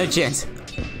stand no chance.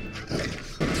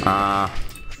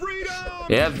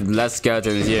 They have less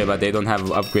skeletons here, but they don't have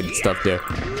upgraded stuff there.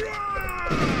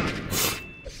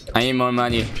 I need more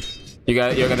money.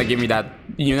 You're gonna give me that.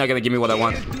 You're not gonna give me what I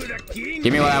want.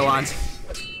 Give me what I want.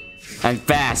 And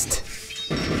fast.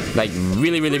 Like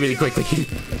really quickly.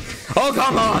 Oh,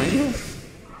 come on!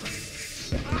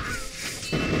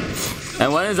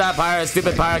 And when is that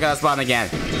stupid pirate gonna spawn again?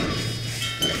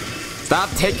 Stop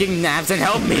taking naps and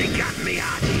help me!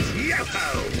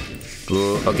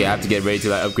 Ooh, okay, I have to get ready to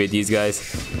like upgrade these guys.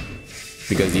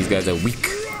 Because these guys are weak.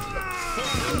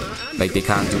 Like they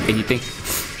can't do anything.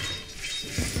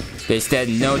 They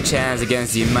stand no chance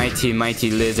against the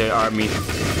mighty lizard army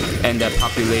and the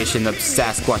population of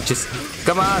Sasquatches.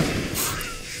 Come on!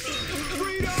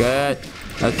 Good.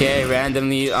 Okay,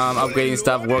 randomly upgrading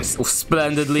stuff works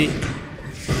splendidly.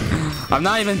 I'm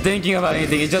not even thinking about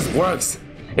anything, it just works.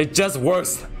 It just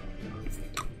works.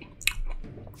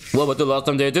 What about the last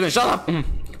time they didn't? Shut up!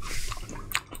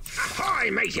 Hi,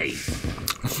 matey.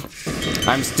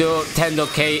 I'm still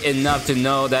Tendo-K enough to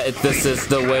know that this is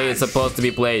the way it's supposed to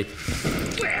be played.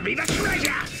 Where be the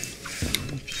treasure?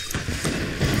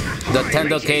 The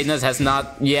Tendo-K-ness has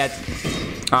not yet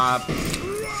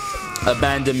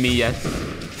abandoned me yet.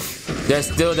 There's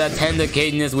still that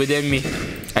Tendo-K-ness within me.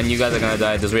 And you guys are gonna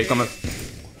die at this rate. Come on.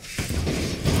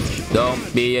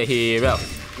 Don't be a hero.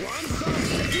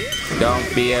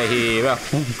 Don't be a hero.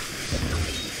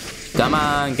 Come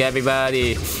on,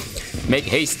 everybody. Make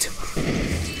haste.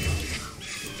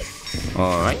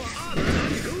 Alright.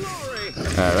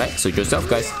 Alright, suit yourself,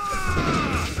 guys.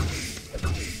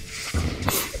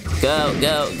 Go.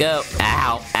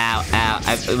 Ow. Ow,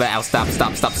 stop.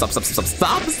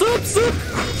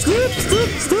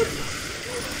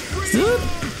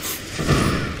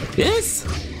 Yes,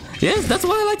 that's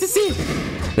what I like to see.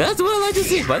 That's what I like to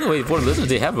see. By the way, for lizards,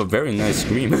 they have a very nice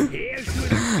scream.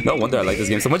 No wonder I like this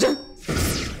game so much.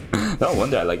 No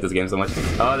wonder I like this game so much.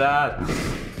 Oh, that.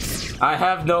 I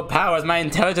have no powers. My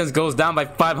intelligence goes down by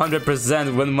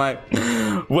 500%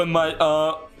 when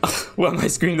my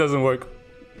screen doesn't work.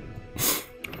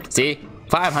 See,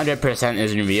 500%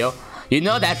 isn't real. You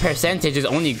know that percentages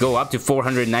only go up to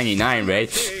 499,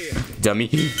 right? Dummy.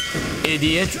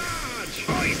 Idiot.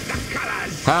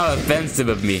 How offensive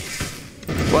of me.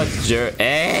 What's your...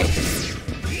 Hey!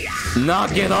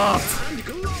 Knock it off!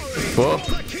 Whoop.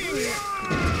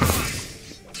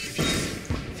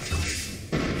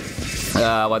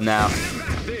 What now?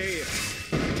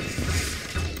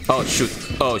 Oh shoot.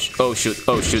 Oh shoot.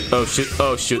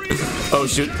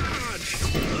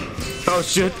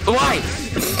 Why?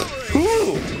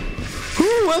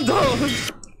 Who went down?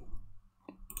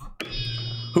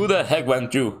 Who the heck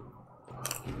went through?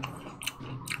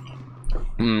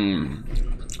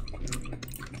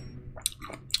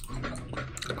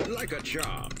 Like a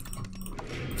charm.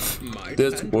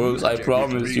 This works, I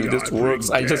promise you, this works.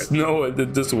 I just know it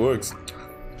that this works.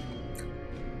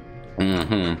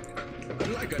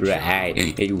 Like Right,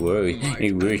 it works.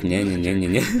 It works.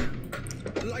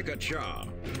 Like a charm.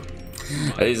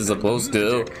 This is supposed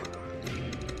to.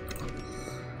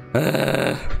 For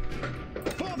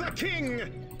the king.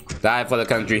 Die for the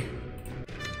country.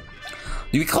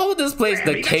 You call this place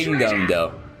the kingdom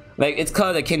though? Like it's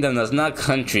called the kingdom, that's not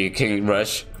country. King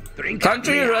Rush.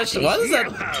 Country Rush. What is that?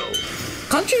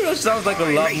 Country Rush sounds like a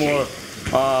lot more.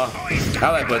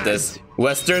 How do I put this?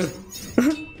 Western.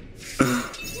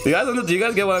 Do you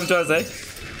guys get what I'm trying to say?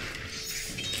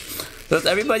 Does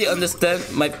everybody understand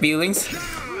my feelings?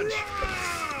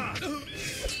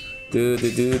 Do.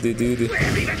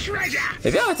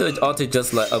 Maybe I ought to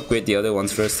just like upgrade the other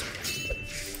ones first.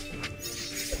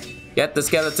 Get the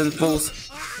skeleton fools.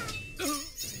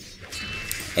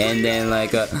 And then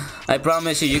like I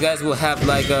promise you, you guys will have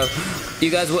like you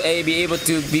guys will be able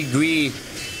to be green.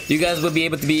 You guys will be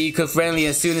able to be eco-friendly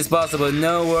as soon as possible.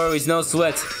 No worries, no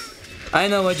sweat. I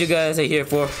know what you guys are here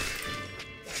for.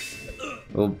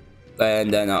 Oh,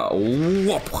 and then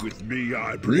whoop. With me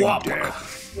I bring Whoop.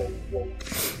 death.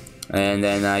 And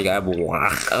then I got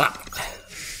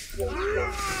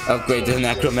upgrade the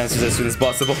necromancers as soon as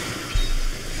possible.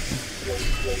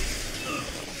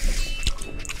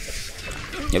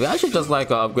 Yeah, but I should just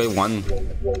like upgrade one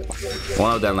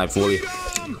of them like fully.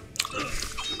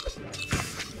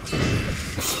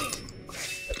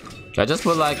 Should I just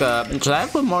put like should I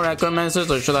put more necromancers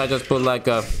or should I just put like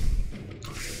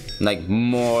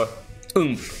more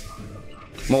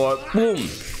oomph, more boom,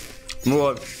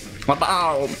 more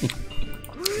pow?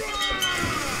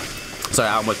 Sorry,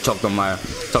 I almost choked on my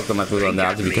food on that. I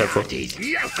have to be careful.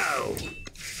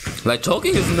 Like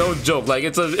choking is no joke. Like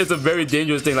it's a very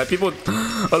dangerous thing. Like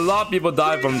a lot of people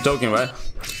die from choking, right?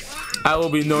 I will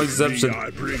be no exception.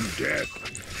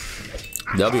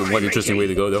 That'll be one interesting way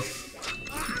to go though.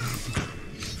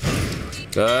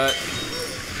 Good.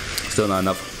 Still not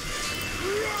enough.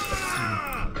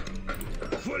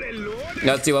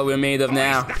 Let's see what we're made of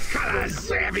now.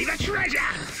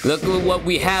 Look at what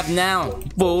we have now,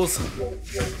 fools.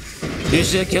 You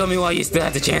should kill me while you still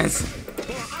have the chance.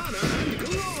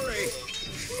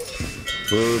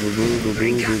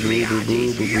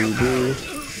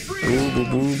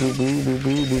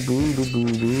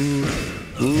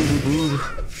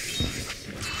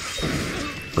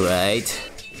 Right.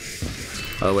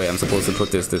 Oh wait, I'm supposed to put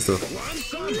this too.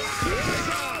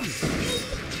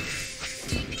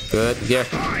 Good. Here.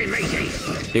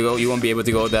 You go. You won't be able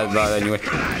to go that route anyway.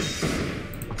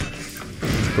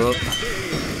 Whoop.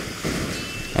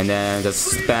 And then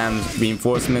just spam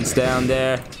reinforcements down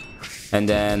there. And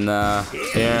then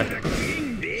here.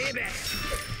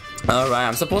 All right.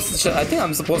 I'm supposed to. I think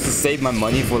I'm supposed to save my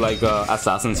money for like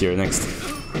assassins here next.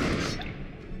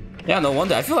 Yeah. No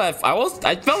wonder. I feel like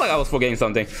I felt like I was forgetting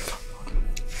something.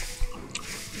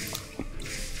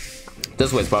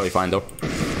 This way is probably fine though.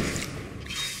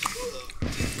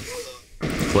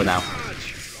 For now.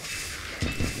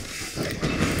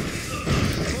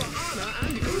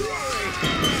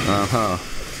 Uh-huh.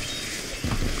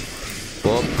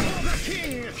 Whoop.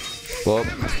 Whoop.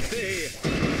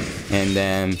 And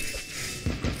then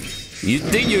you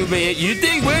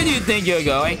think where do you think you're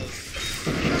going?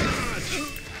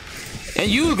 And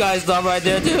you guys stop right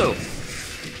there too.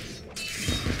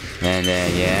 And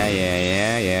then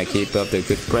yeah. Keep up the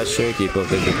good pressure, keep up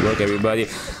the good work, everybody.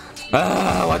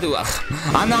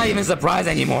 I'm not even surprised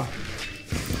anymore.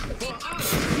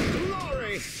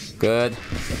 Good.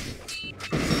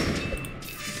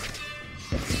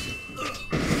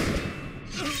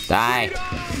 Die.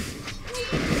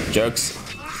 Jerks.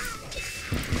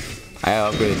 I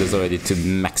upgraded this already to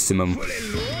maximum.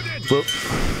 Whoop.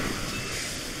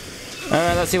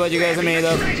 Alright, let's see what you guys are made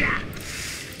of.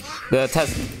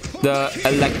 The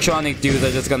electronic dudes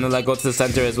are just gonna like go to the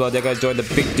center as well. They're gonna join the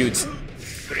big dudes.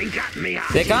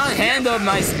 They can't handle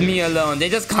me alone. They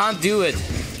just can't do it.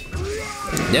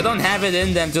 They don't have it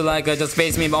in them to like just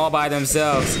face me all by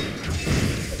themselves.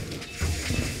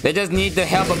 They just need the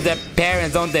help of their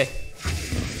parents, don't they?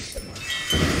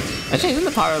 Actually, isn't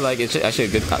the power like it's actually a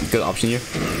good option here?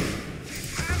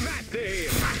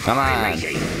 Come on.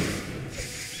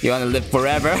 You wanna live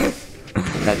forever?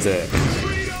 That's it.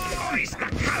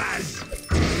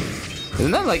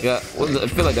 Isn't that like a? I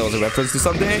feel like that was a reference to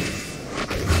something.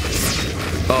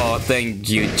 Oh, thank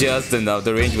you. Just enough.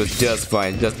 The range was just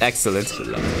fine. Just excellent.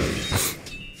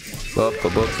 Boop,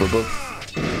 boop, boop, boop, boop.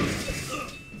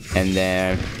 And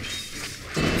then.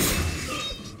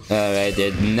 Alright,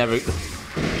 they're never.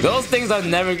 Those things are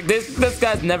never. This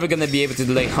guy's never gonna be able to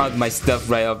like hunt my stuff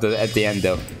right up at the end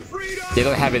though. They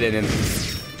don't have it in him.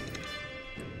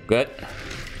 Good.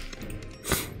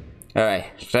 Alright,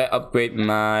 should I upgrade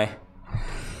my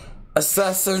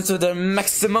assassin to their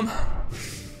maximum.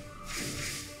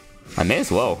 I may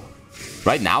as well.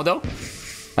 Right now though?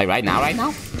 Like right now?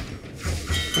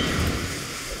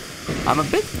 I'm a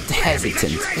bit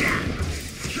hesitant.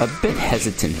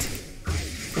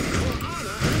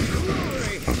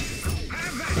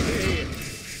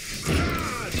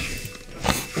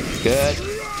 Good.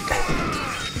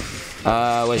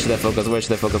 Where should I focus?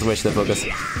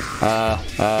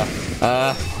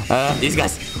 These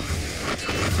guys.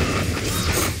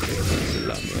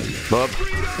 Boop.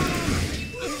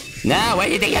 No, where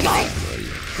do you think you're going?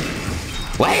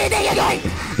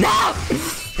 No!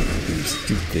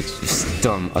 Stupid,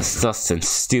 dumb assassin,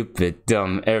 stupid,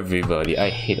 dumb, everybody. I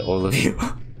hate all of you.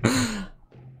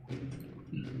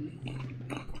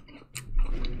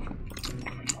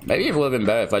 Maybe it would have been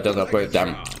better if I just upgraded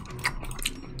them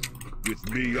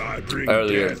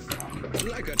earlier.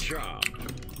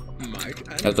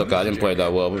 That's okay, I didn't play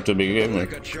that well to begin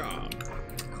with.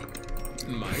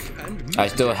 I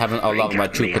still haven't unlocked my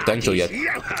true potential yet.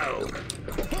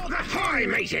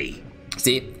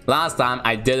 See, last time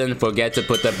I didn't forget to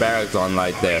put the barracks on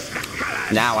right there.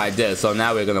 Now I did, so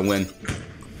now we're gonna win.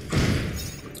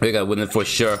 We're gonna win it for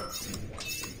sure.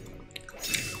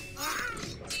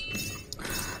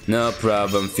 No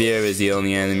problem, fear is the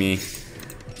only enemy.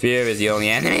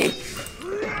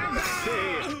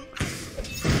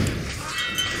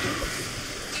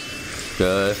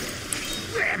 Good.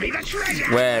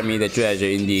 Where me the treasure,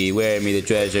 indeed. Where me the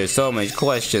treasure. So much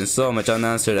questions, so much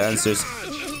unanswered answers.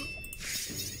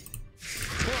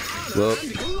 Whoop.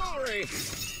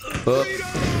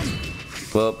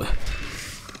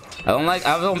 I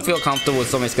don't feel comfortable with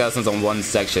so many skeletons on one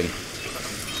section.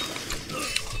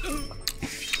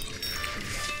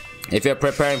 If you're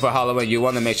preparing for Halloween, you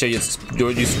want to make sure you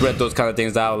spread those kind of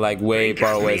things out like way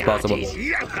far away as possible.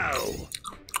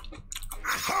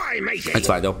 It's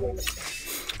fine though.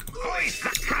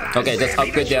 Okay, just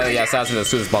upgrade the assassins as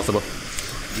soon as possible.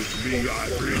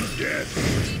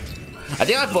 I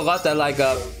think I forgot that like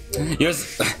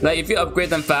if you upgrade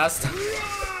them fast,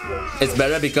 it's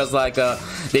better because like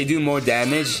they do more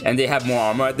damage and they have more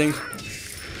armor, I think.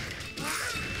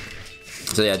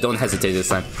 So yeah, don't hesitate this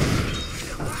time.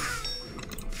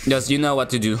 Just you know what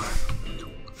to do.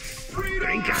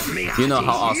 You know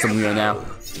how awesome we are now.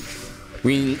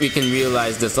 We can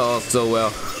realize this all so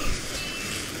well.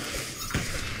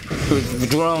 We've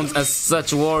grown as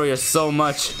such warriors so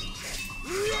much.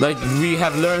 Like we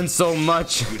have learned so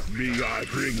much.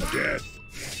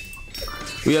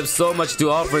 We have so much to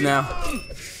offer now.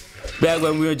 Back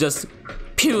when we were just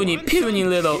puny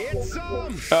little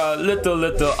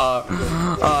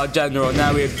general.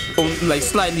 Now we're like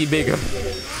slightly bigger.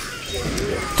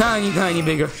 Tiny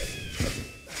bigger.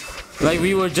 Like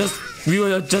we were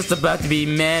just about to be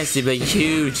massive, like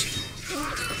huge.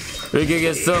 We're gonna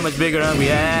get so much bigger, aren't we?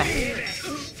 Ah.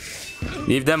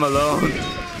 Leave them alone.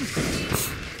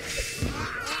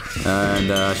 And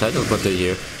should I just put it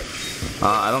here?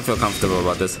 I don't feel comfortable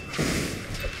about this.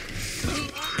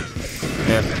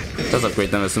 Yeah, just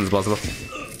upgrade them as soon as possible.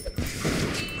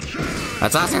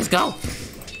 Assassins, go!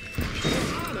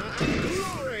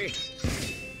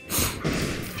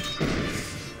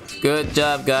 Good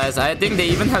job, guys. I think they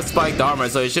even have spiked armor,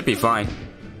 so it should be fine.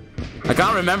 I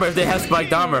can't remember if they have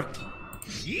spiked armor.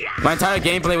 My entire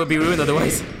gameplay would be ruined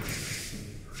otherwise.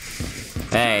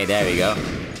 Hey, there we go.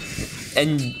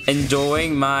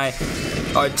 Enjoying my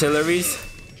artilleries.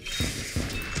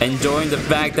 Enjoying the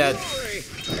fact that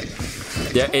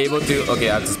they're able to... Okay,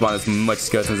 I have to spawn as much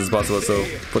skeletons as possible, so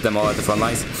put them all at the front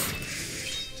lines.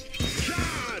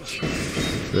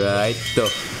 Right, though.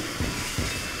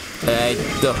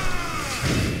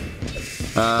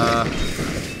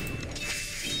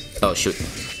 Oh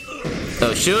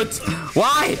shoot.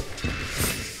 Why?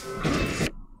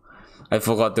 I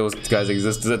forgot those guys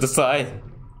existed at the side.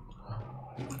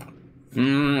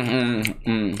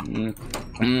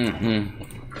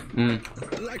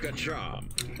 Like a charm.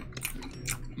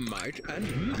 Might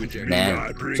and magic.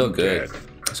 Man, so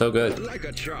good. Like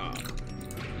a charm.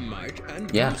 Might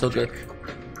and yeah, so good.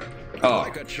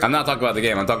 Oh, I'm not talking about the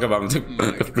game, I'm talking about the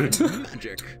fruit.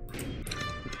 Magic.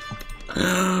 For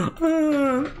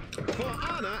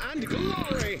honor and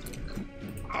glory.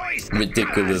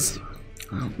 Ridiculous.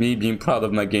 Me being proud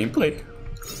of my gameplay.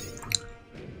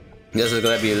 This is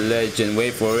gonna be a legend.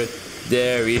 Wait for it.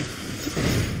 Dairy.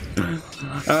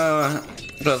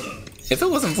 If it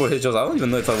wasn't for Hitchos, I don't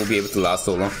even know if I would be able to last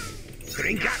so long.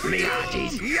 Drink up me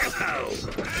hearties.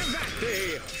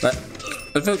 But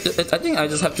I think I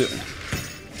just have to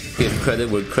give credit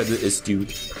where credit is due.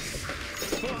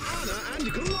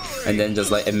 And then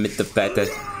just like admit the fact that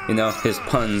You know, his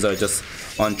puns are just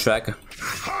on track.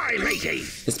 Hi, matey.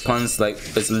 His puns like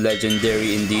is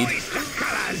legendary indeed.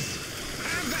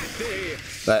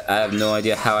 But I have no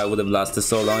idea how I would have lasted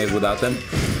so long if without them.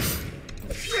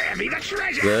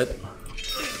 Good.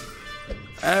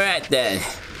 Alright then.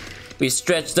 We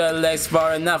stretched our legs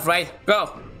far enough, right?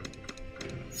 Go!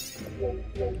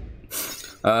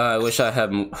 I wish I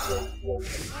had. You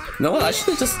know what? I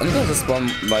should just. I'm gonna just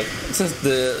spawn like since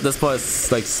this part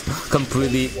is like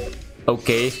completely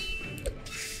okay.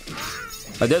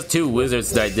 There's 2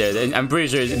 wizards right there. And I'm pretty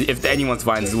sure if anyone's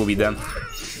fine, this will be them.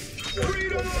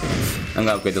 I'm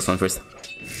gonna upgrade this one first.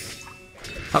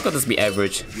 How could this be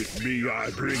average? With me,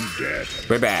 I bring death.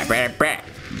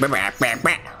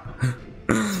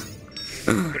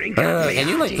 Can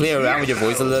you like play around with your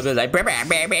voice a little bit? Like,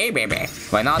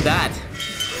 why not that?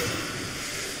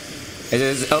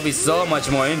 It'll be so much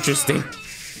more interesting.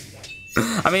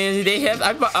 I mean, they have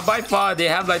by far they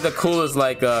have like the coolest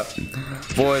like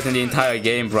voice in the entire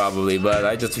game probably, but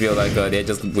I just feel like they're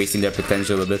just wasting their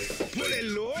potential a bit.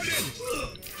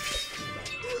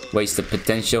 Waste of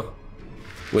potential,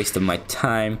 waste of my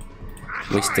time,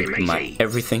 waste of my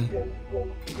everything.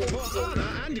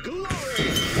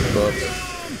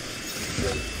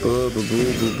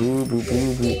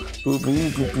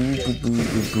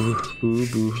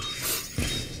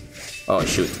 Oh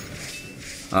shoot.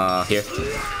 Here.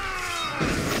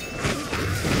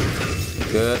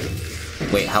 Good.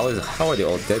 Wait, how are they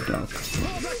all dead now?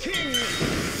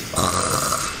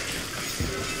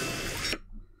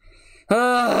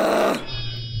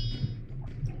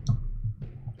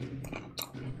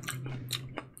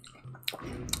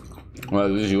 Well,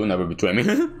 you will never betray me.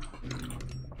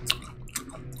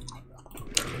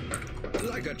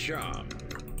 Like a charm.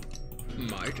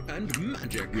 Might and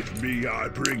magic. With me, I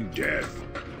bring death.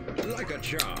 Like a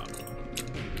charm.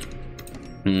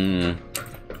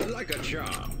 Like a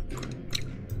charm.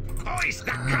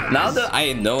 Now that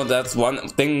I know that's one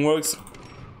thing works,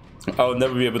 I'll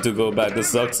never be able to go back. This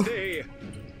sucks.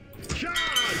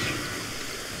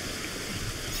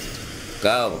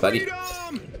 Go, buddy.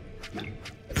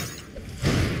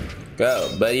 Go,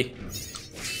 buddy.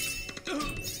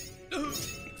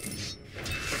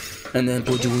 And then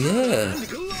put you there.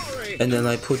 And then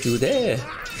I put you there.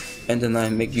 And then I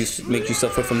make you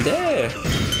suffer from there.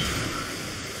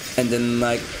 And then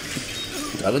like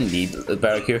I wouldn't need a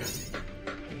barrack here.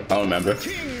 I don't remember.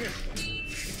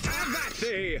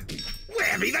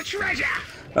 Where be the treasure?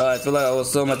 I feel like I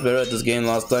was so much better at this game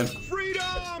last time.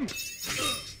 Freedom!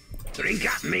 Drink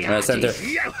up me, center.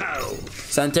 Yo-ho!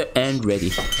 Center and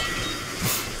ready.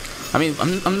 I mean,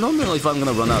 I'm not know if I'm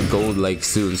gonna run out of gold like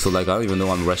soon, so like I don't even know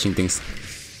I'm rushing things.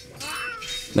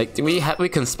 Like we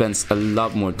can spend a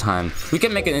lot more time. We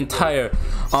can make an entire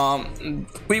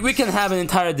we can have an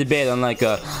entire debate on like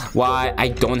why I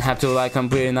don't have to like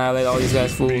completely annihilate all these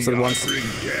guys fools at once.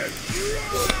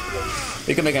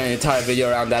 We can make an entire video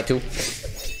around that too.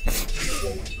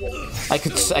 I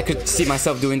could see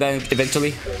myself doing that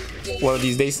eventually, one of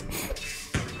these days.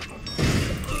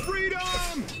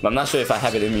 But I'm not sure if I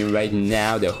have it in me right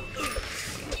now though.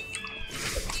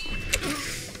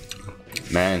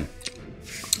 Man,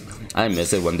 I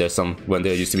miss it when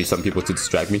there used to be some people to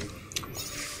distract me.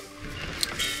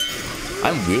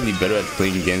 I'm really better at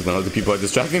playing games when other people are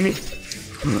distracting me.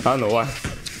 I don't know why.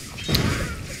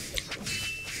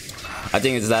 I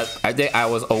think it's that I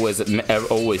was always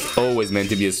meant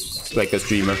to be like a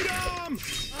streamer.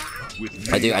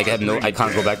 I think I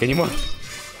can't go back anymore.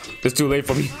 It's too late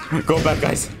for me. Go back,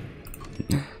 guys.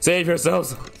 Save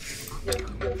yourselves.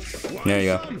 There you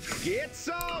go.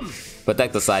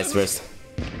 Protect the sides first.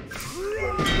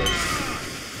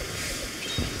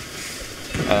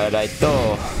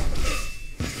 Alrighto.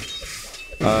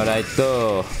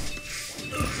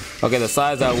 Okay, the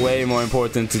sides are way more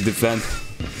important to defend.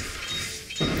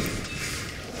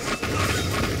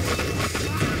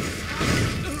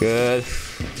 Good.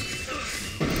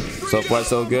 So far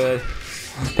so good.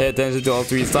 Pay attention to all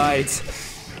 3 sides.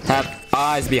 Have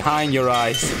eyes behind your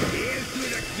eyes.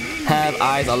 Have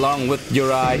eyes along with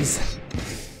your eyes.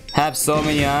 Have so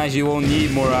many eyes you won't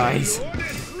need more eyes.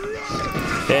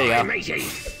 There you go.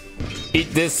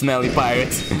 Eat this, smelly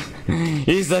pirate.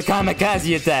 He's the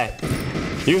kamikaze attack.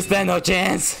 You stand no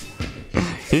chance.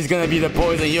 He's gonna be the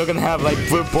poison. You're gonna have like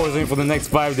food poisoning for the next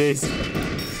 5 days.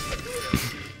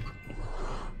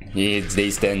 They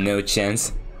stand no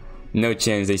chance. No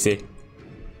chance, they say.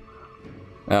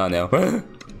 Oh no.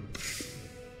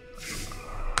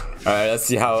 Alright, let's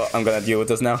see how I'm gonna deal with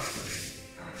this now.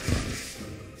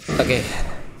 Okay.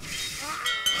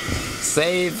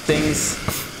 Save things.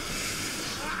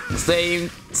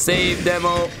 Save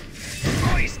demo.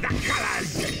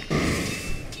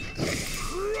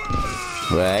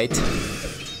 Right.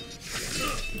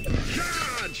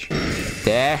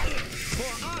 There.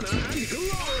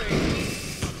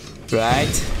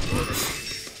 Right.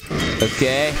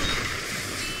 Okay.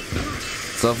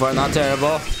 So far, not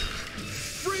terrible.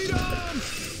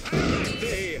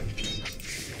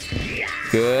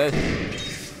 Good.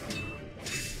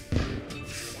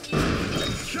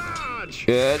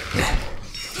 Good.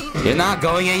 You're not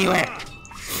going anywhere.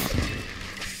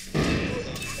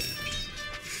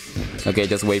 Okay,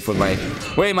 just wait for my...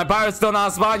 Wait, my pirate's still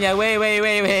not spawned yet. Wait.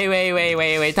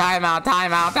 Time out.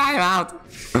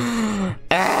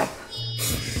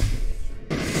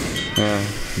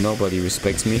 Nobody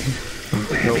respects me.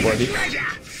 Nobody.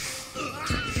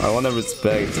 I want to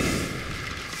respect.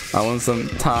 I want some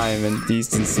time and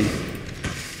decency.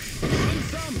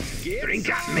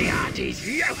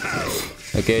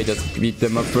 Okay, just beat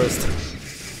them up first.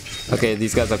 Okay,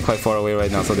 these guys are quite far away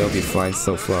right now, so they'll be fine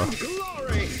so far.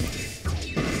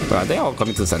 But are they all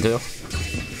coming to the center though?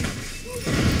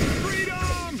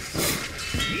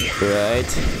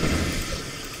 Right.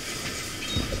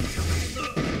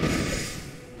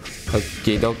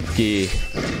 Okie dokie.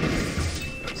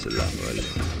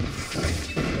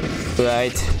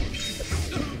 Right.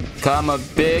 Come a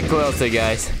bit closer,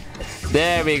 guys.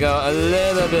 There we go. A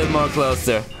little bit more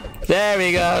closer. There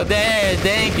we go. There.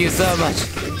 Thank you so much.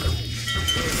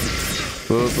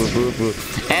 Boo.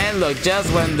 And look, just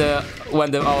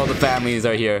when all the families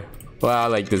are here. Wow, I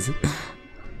like this.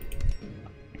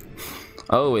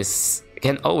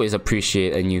 Can always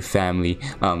appreciate a new family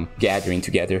gathering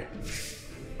together.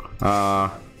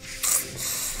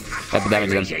 Damage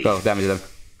them. Go, damage them.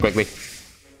 Quickly.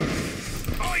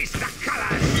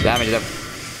 Damage them.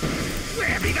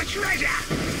 Where be the treasure?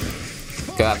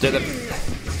 Go after them.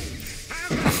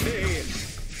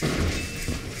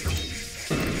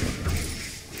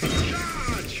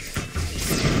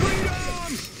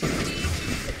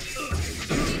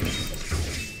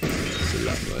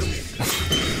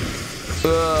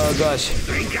 Oh gosh.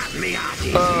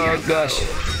 Oh gosh.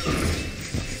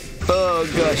 Oh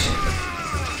gosh.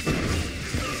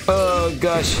 Oh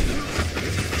gosh.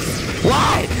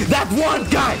 Why? That one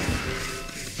guy!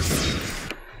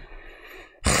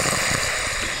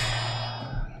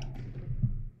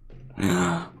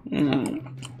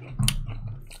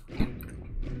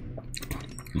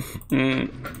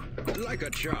 Like a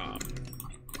charm.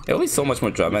 It would be so much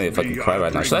more dramatic if I could cry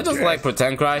right now. Should I just like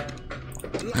pretend cry?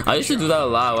 I used to do that a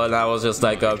lot when I was just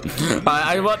like, there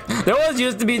was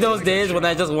used to be those days when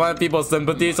I just wanted people's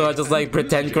sympathy, so I just like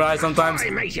pretend cry sometimes.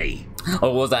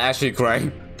 Or was I actually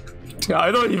crying?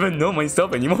 I don't even know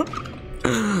myself anymore.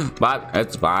 But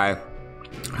it's fine.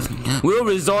 We'll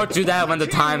resort to that when the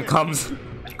time comes.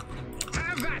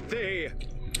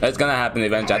 It's gonna happen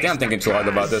eventually. I think I'm thinking too hard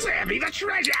about this.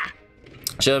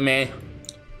 Shoot me.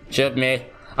 Shoot me.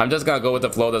 I'm just gonna go with the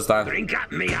flow this time.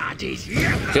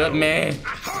 Shoot me.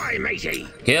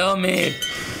 Kill me.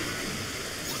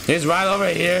 He's right over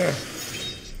here.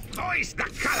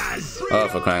 Oh,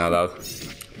 for crying out loud.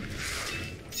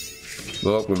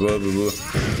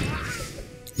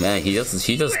 Man, he just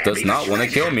does not want to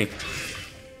kill me.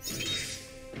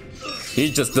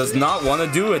 He just does not want to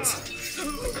do it.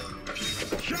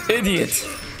 Idiot.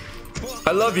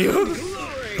 I love you.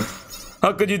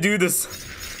 How could you do this?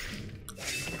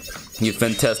 You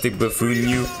fantastic buffoon,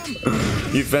 you.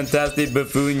 You fantastic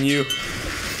buffoon, you.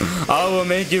 I will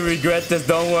make you regret this,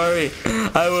 don't worry.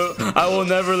 I will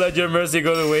never let your mercy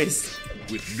go to waste.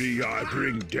 With me I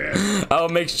bring death. I'll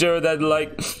make sure that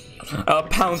like I'll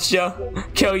pounce ya,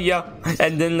 kill ya,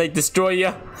 and then like destroy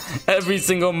ya every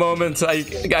single moment I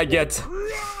get.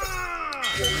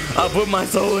 I'll put my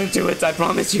soul into it, I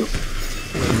promise you.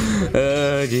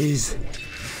 Jeez.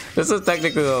 This is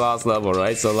technically the last level,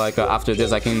 right? So like after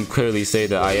this I can clearly say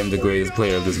that I am the greatest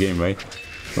player of this game, right?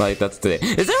 Like that's the...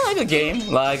 Is there like a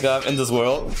game like in this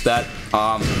world that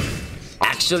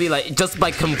actually like just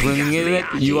by completing it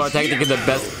you are technically the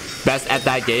best at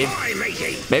that game?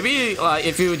 Maybe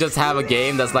if you just have a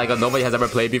game that's like nobody has ever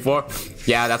played before.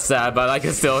 Yeah, that's sad, but like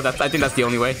still I think that's the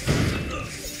only way.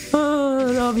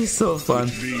 That'll be so fun.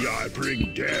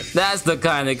 That's the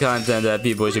kind of content that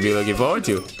people should be looking forward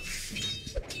to.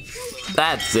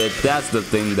 That's it. That's the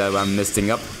thing that I'm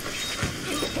missing up.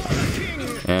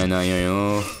 And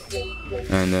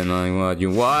and then what do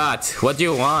you want? What do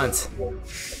you want?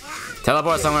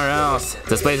 Teleport somewhere else.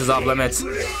 This place is off limits.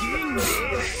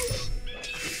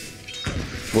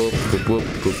 Boop boop boop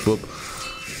boop boop.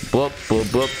 Boop boop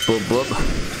boop boop boop.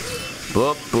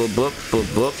 Boop boop boop boop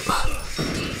boop.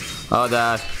 Oh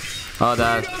that. Oh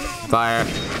that. Fire.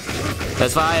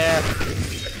 There's fire.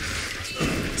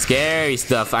 Scary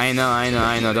stuff. I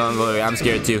know. Don't worry. I'm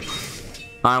scared too.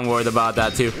 I'm worried about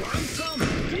that too.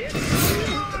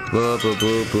 Boo, boo,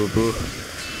 boo, boo, boo.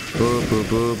 Boo, boo,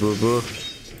 boo, boo, boo.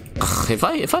 Ugh,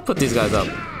 if I put these guys up.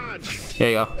 Here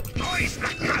you go.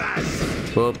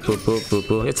 Boo, boo, boo, boo,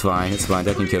 boo. It's fine.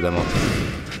 I can kill them all.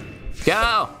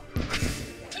 Go!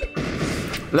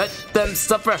 Let them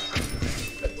suffer.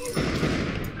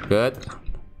 Good.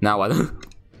 Now what?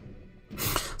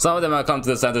 Some of them are come to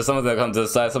the center, some of them come to the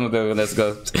side, some of them let's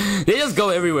go. They just go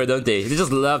everywhere, don't they? They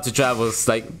just love to travel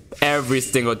like every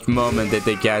single moment that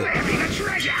they can.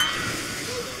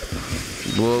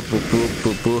 Boo, boo, boo,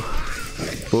 boo, boo.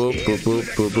 Boo, boo, boo,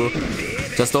 boo, boo.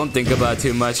 Just don't think about it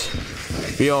too much.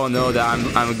 We all know that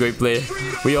I'm a great player.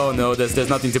 We all know there's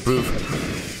nothing to prove.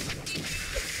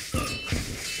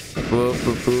 Boo,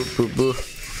 boo, boo, boo, boo.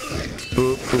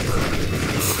 Boo, boo, boo.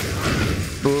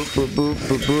 Boo, boo, boo,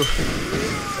 boo, boo.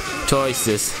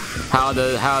 Choices. How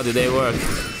do they work?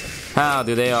 How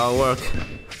do they all work?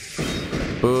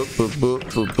 Boo, boo, boo,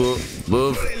 boo, boo,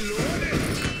 boo.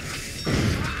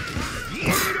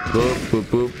 Boo, boo,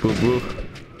 boo, boo, boo.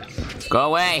 Go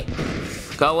away!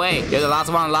 Go away! You're the last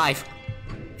one alive.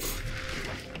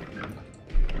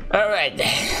 All right.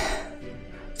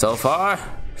 So far,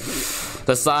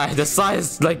 the side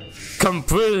is like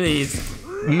completely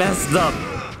messed up.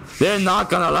 They're not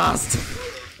gonna last.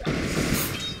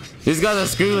 These guys are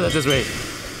screwed at this rate.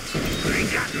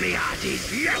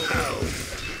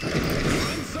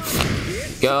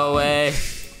 Go away.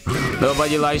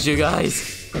 Nobody likes you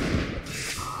guys.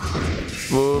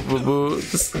 Boo, boo, boo.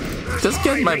 Just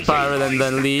get my pirate and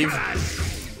then leave.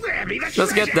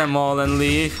 Just get them all and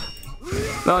leave.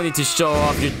 No need to show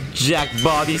off your jack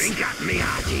bodies.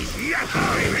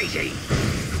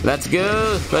 Let's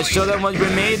go. Let's show them what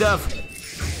we're made of.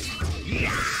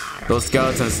 Those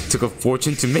skeletons took a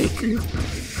fortune to make.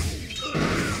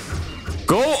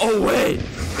 Go away!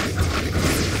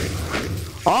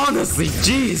 Honestly,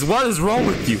 jeez, what is wrong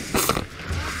with you?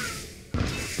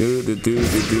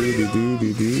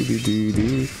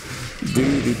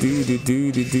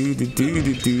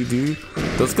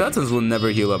 Those skeletons will never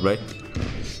heal up, right?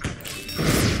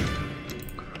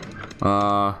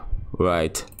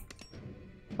 Right.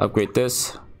 Upgrade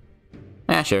this.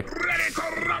 Yeah, sure.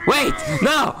 Wait!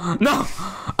 No! No!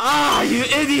 Ah, you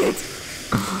idiot!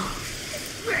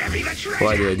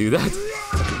 Why did I do that?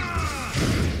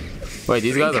 Wait,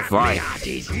 these guys are fine.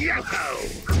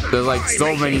 There's like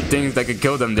so many things that could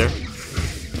kill them there.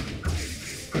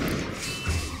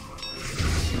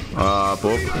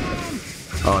 Boop.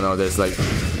 Oh no, there's like...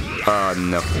 Oh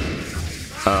no.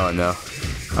 Oh no.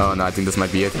 Oh no, I think this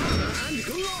might be it.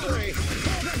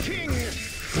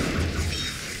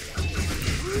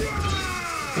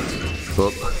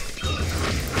 Boop.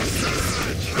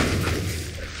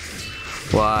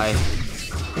 Why?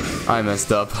 I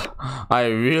messed up. I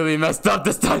really messed up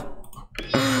this time.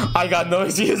 I got no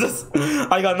excuses.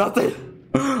 I got nothing.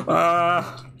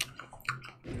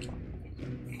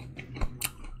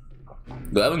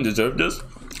 Do I even deserve this?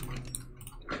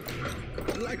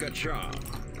 Like a charm.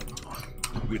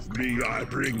 With me I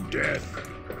bring death.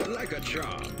 Like a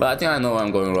charm. But I think I know where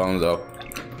I'm going wrong though.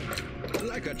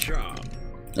 Like a charm.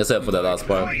 Except for the last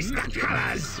part.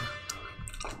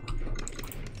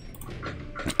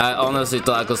 I honestly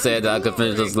thought I could say that I could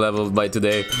finish this level by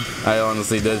today. I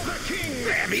honestly did.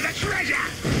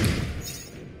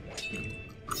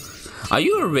 Are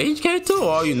you a ranged character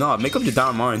or are you not? Make up your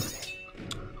damn mind.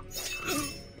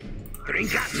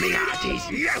 Drink up me hearties,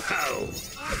 yo-ho!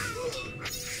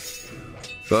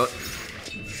 Well,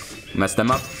 mess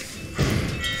them up.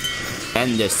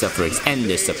 End their sufferings, end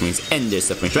their sufferings, end their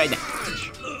sufferings right now.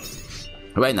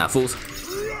 Right now, fools.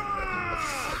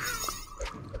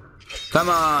 Come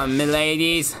on, me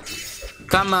ladies.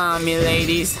 Come on, me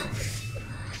ladies.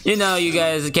 You know you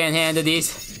guys can handle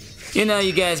this. You know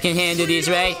you guys can handle this,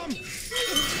 right?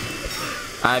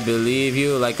 I believe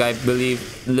you like I believe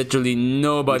literally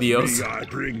nobody else. I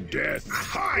bring death.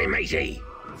 Hi, matey.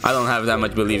 I don't have that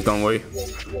much belief, don't worry.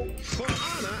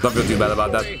 Don't feel too bad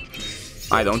about that.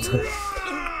 I don't.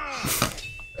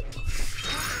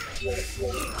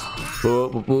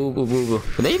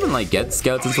 Can they even like get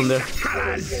skeletons from there?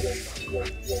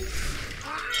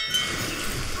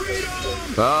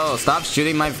 Oh, stop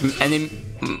shooting my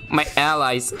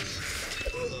allies.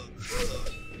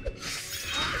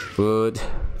 Good.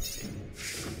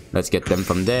 Let's get them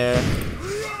from there.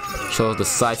 Show the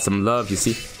side some love, you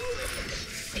see.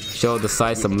 Show the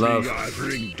side some love.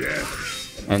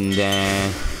 And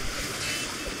then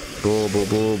boo boo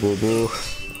boo boo boo.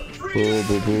 Boo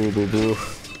boo boo boo boo.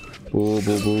 Boo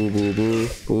boo boo boo boo.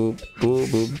 Boo boo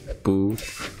boo boo.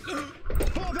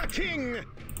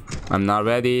 I'm not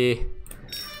ready.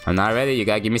 I'm not ready. You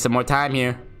gotta give me some more time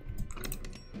here.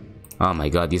 Oh my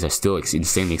god, these are still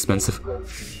insanely expensive.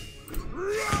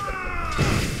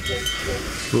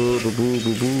 Boo boo boo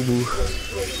boo boo boo.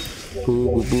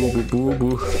 Boo boo boo boo boo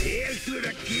boo.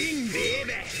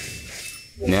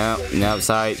 No, no,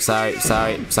 sorry.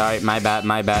 My bad.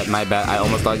 I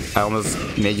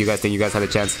almost made you guys think you guys had a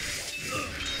chance.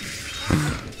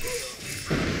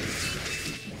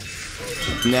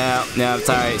 No,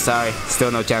 sorry.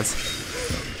 Still no chance.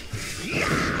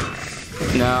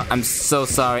 No, I'm so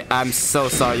sorry.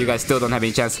 You guys still don't have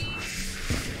any chance.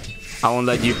 I won't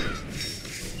let you.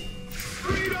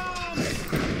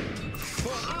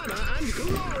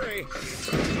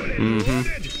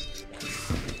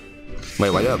 Wait,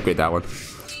 why did I upgrade that one?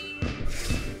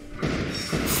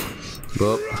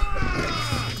 Boop.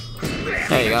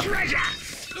 There you go.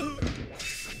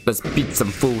 Let's beat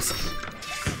some fools.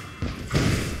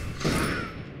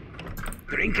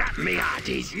 Drink up, me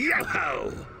hearties.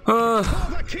 Yo-ho!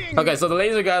 Okay, so the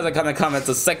laser guys are gonna come at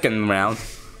the second round.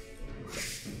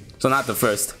 So not the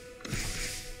first.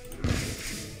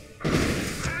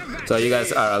 So you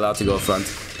guys are allowed to go front.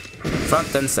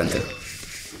 Front and center.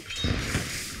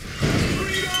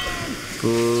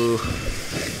 Ooh.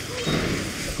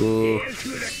 Ooh.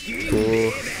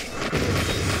 Ooh.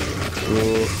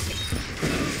 Ooh.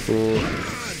 Ooh.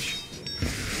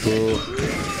 Ooh.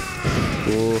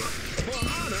 Ooh.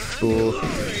 Ooh.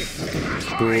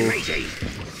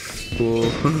 Ooh.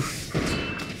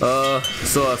 Ooh.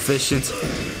 So efficient.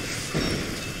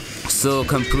 So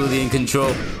completely in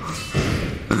control.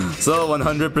 So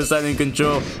 100% in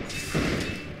control.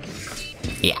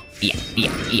 Yeah.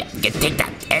 Take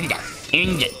that.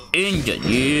 Engine.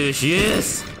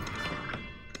 Yes.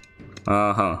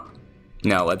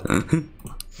 Now what?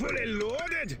 Fully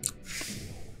loaded.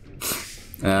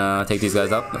 Take these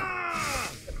guys up.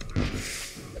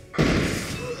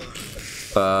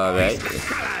 Right.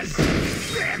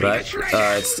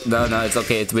 It's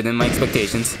okay. It's within my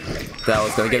expectations that I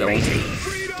was gonna get owned.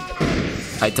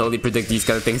 I totally predict these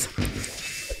kind of things.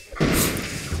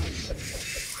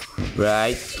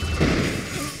 Right.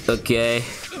 Okay.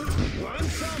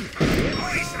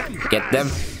 Get them.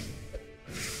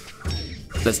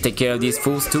 Let's take care of these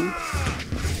fools too.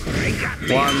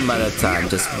 One at a time.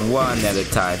 Just one at a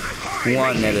time.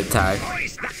 One at a time.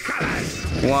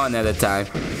 One at a time.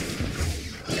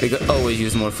 We could always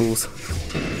use more fools.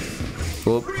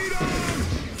 Whoop.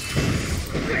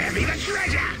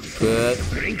 Good.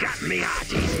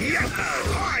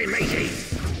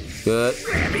 Good.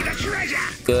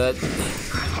 Good.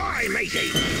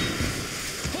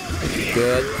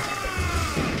 Good.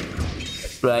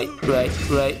 Right.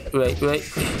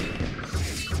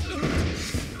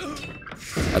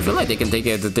 I feel like they can take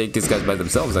these guys by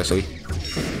themselves, actually.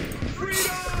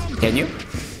 Can you?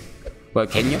 Well,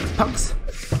 can you, punks?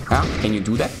 Huh? Can you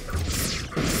do that?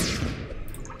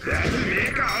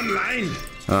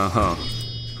 Uh-huh.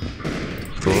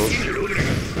 Cool.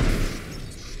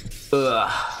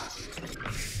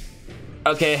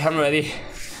 Okay, I'm ready.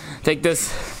 Take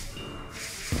this.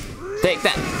 Take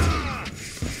that.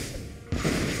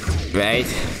 Right.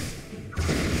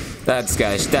 That's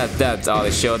guys. That's all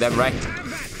to show them, right?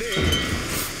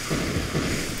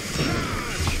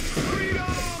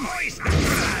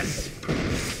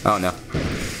 Oh no.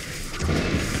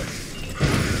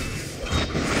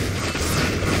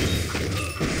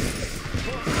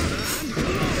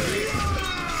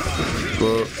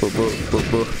 Whoa.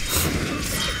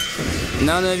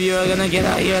 None of you are gonna get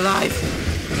out of here alive.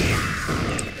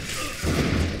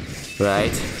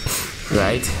 Right.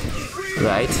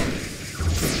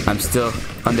 I'm still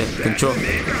under control.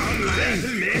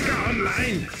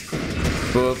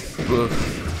 Whoa.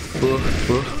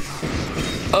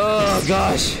 Oh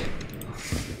gosh.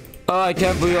 Oh, I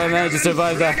can't believe I managed to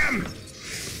survive that.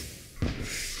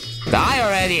 Die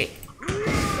already.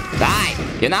 Die.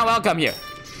 You're not welcome here.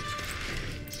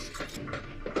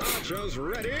 Archers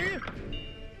ready?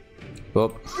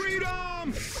 Whoop.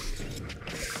 Freedom!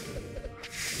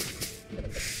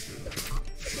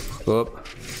 Whoop.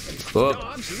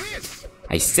 Dodge this!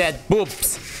 I said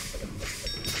boops.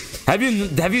 Have you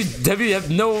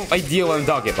no idea what I'm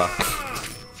talking about?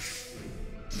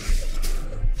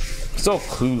 So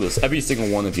clueless, every single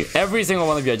one of you. Every single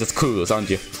one of you are just clueless, aren't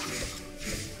you?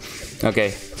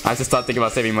 Okay, I have to start thinking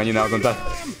about saving money now, don't I?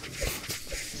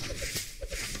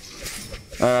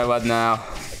 Alright, what now?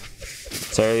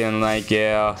 Cerulean like,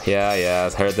 yeah,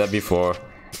 I've heard that before.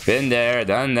 Been there,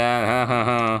 done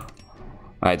that,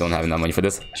 I don't have enough money for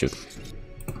this. Shoot.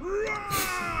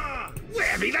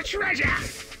 Where be the treasure?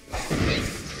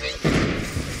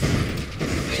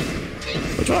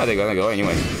 Which Where are they gonna go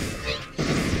anyway?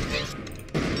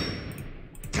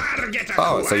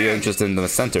 Oh, so you're interested in the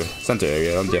center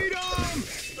area, aren't you?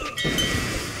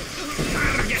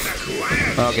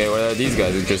 Okay, where are these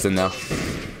guys interested now?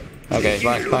 Okay,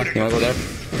 fine. You wanna go there?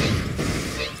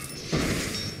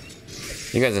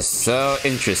 You guys are so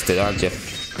interested, aren't you?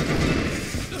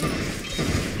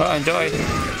 Oh, enjoy.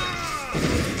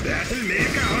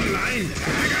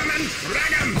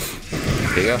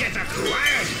 There you go.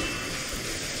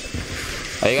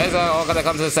 Are you guys all gonna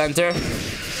come to the center?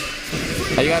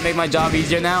 Are you gonna make my job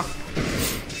easier now?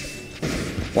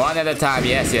 One at a time.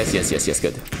 Yes.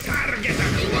 Good.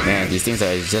 Man, these things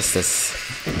are just as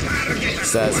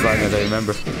satisfying as I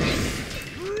remember.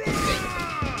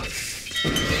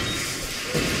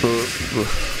 Ooh.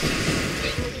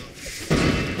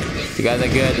 You guys are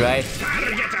good, right?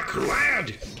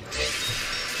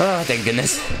 Oh, thank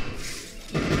goodness.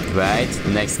 Right,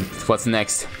 next. What's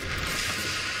next?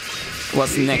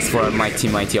 What's next for our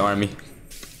mighty army?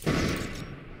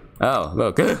 Oh,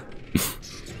 look.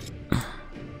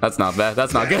 That's not bad.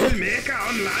 That's not good.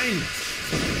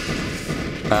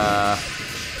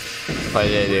 What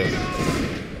did I do?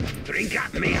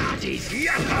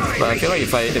 But I feel like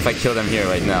if I kill them here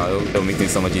right now, it'll make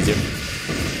things so much easier.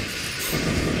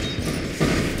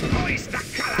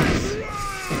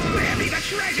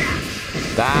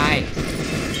 Die!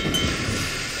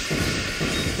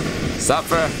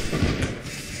 Suffer!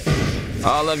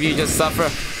 All of you just suffer!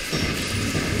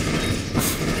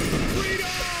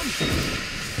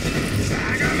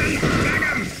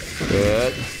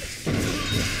 Good.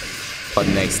 What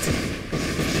next?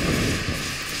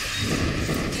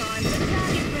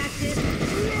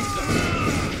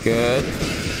 Good.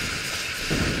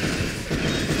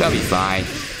 They'll be fine.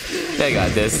 They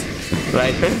got this.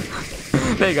 Right?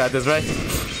 They got this, right?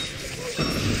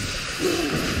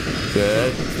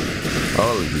 Good.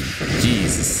 Holy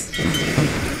Jesus.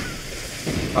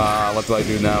 What do I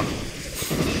do now?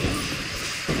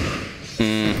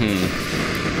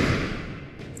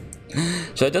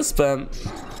 Should I just spam?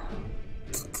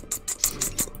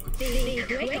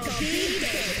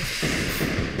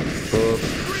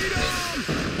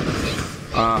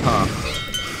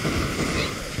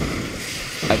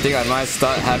 I think I might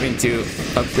start having to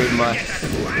upgrade my...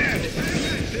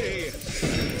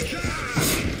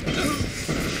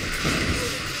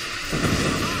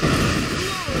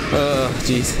 Oh,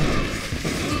 jeez.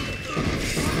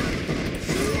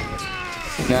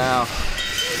 Now...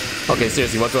 Okay,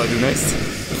 seriously, what do I do next?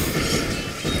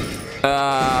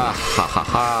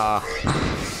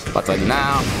 What do I do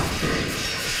now?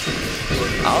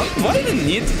 Do I even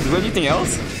need to do anything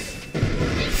else?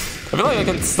 I feel like I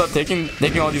can start taking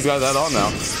all these guys out on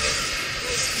now.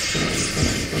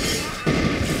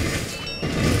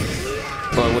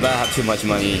 But would I have too much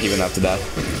money even after that?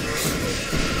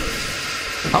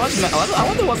 How much? I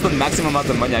wonder what's the maximum amount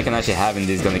of money I can actually have in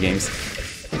these kind of games.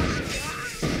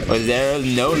 Or is there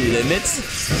no limits?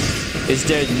 Is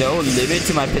there no limit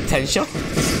to my potential?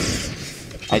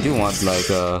 I do want like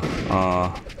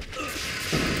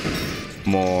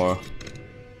more.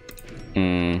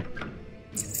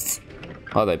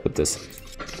 How do I put this?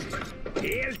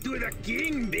 Hail to the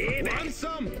king, baby. Want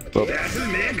some? Oh. Battle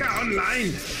Maker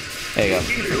online. There you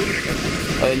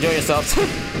go. Enjoy yourselves.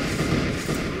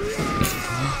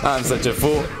 I'm such a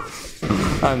fool.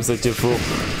 I'm such a fool.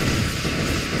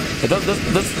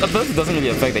 This doesn't really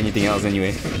affect anything else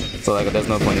anyway. So like, there's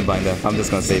no point in buying that. I'm just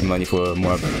gonna save money for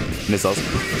more missiles.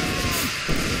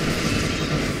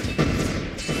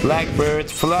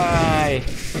 Blackbirds, fly!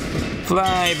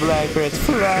 Fly, blackbirds,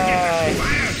 fly!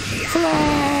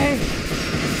 Fly!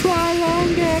 Fly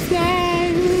longer,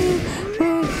 fly!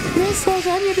 Missiles,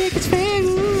 I'm your biggest fan!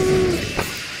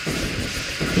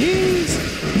 Please,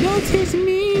 notice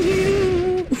me!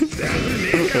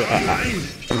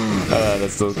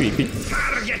 That's so creepy. I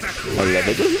love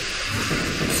it.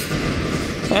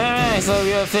 Alright, so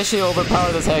we are officially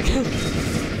overpowered as heck.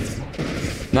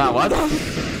 Now what?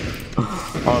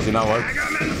 Honestly, now what?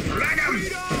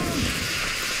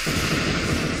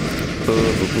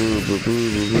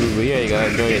 Here you go,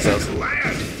 enjoy yourselves.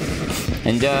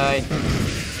 Enjoy.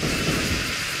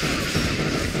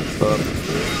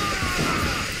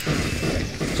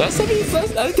 Should I save it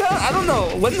first? I don't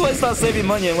know. When do I start saving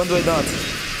money and when do I not?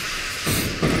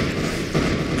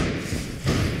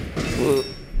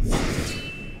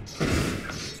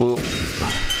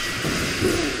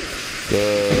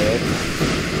 Good.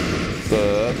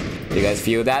 Good. You guys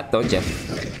feel that, don't you?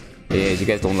 Yeah, you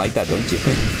guys don't like that, don't you?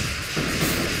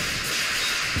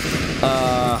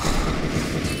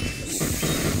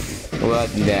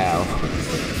 What now?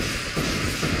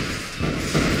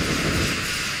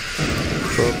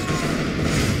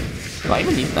 I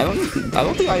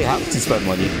don't think I have to spend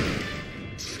money.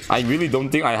 I really don't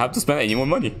think I have to spend any more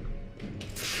money.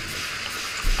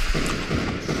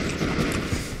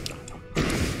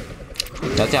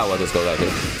 Let's see how well this goes right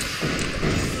here.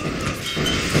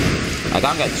 I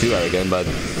can't get too arrogant, but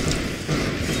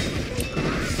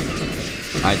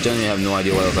I genuinely have no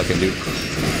idea what else I can do.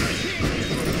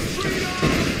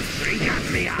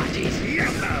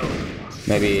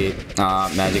 Maybe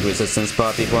magic resistance,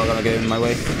 but people are gonna get in my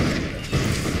way.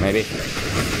 Maybe.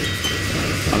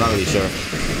 I'm not really sure.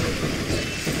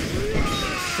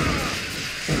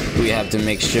 We have to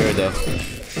make sure that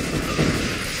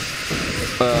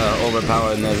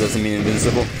overpoweredness doesn't mean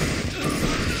invincible.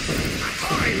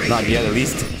 Not yet, at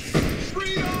least.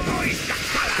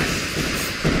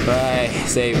 Right,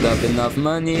 saved up enough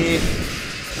money.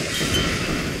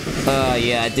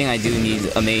 Yeah, I think I do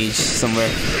need a mage somewhere.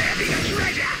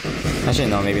 Actually,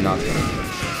 no, maybe not.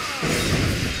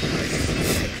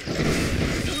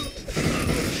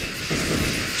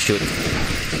 Shoot.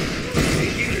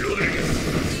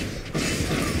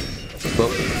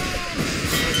 Whoop.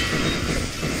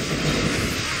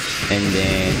 And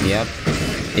then, yep,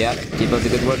 keep up the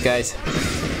good work, guys.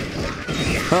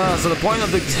 So the point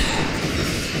of the...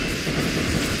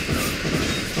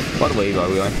 What wave are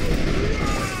we on?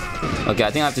 Okay,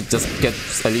 I think I have to just get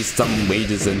at least some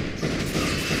wages in.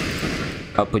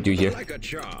 I'll put you here. Like a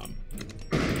charm.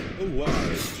 A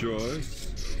wise choice.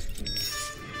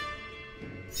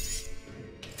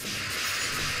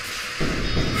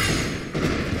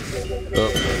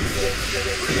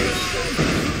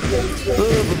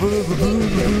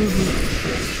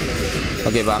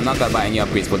 Okay, but I'm not gonna buy any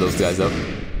upgrades for those guys though.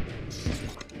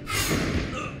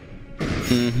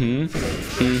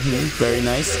 Very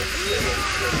nice.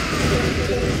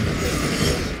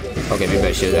 Okay, maybe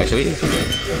I should actually.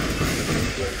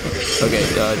 Okay,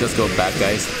 just go back,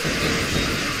 guys.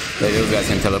 Like, those guys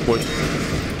can teleport.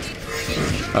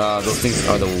 Those things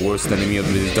are the worst enemy of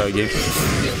the entire game.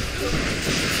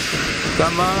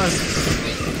 Come on!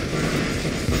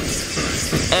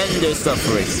 End their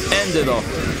suffering. End it all.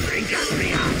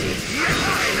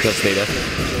 Just stay there.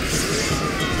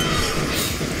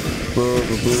 Boo,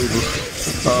 boo, boo, boo.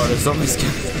 Oh, there's so many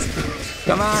skeletons.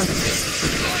 Come on!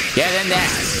 Get in there!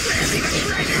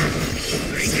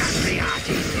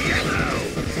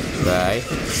 Right.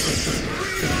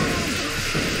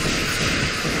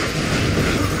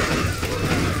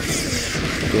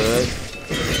 Good.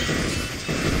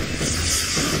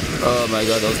 Oh my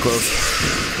god, that was close.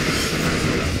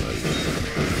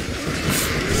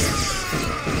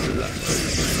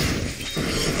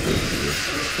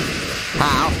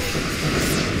 How?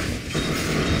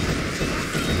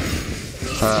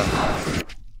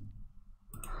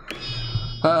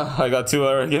 I got too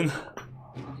arrogant.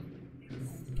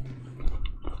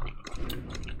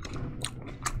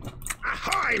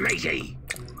 Ahoy, matey!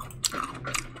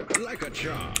 Like a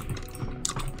charm.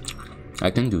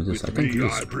 I can do this. I can do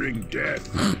this. Bring death.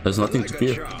 There's nothing to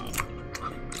fear.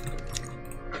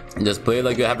 Just play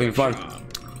like you're having fun.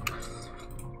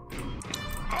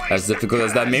 As difficult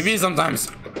as that may be sometimes.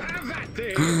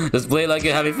 Just play like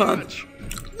you're having fun.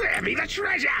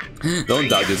 Don't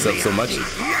doubt yourself so much.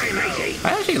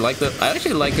 I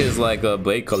actually like his like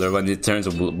blade color when it turns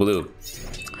blue.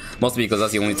 Mostly because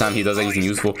that's the only time he does anything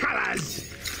useful.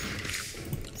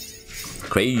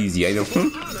 Crazy, I know.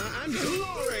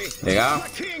 There you go.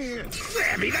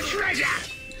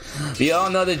 We all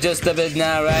know the gist of it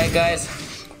now, right, guys?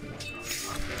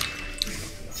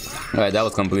 Alright, that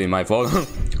was completely my fault.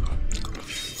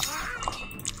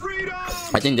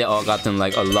 I think they all gotten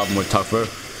like a lot more tougher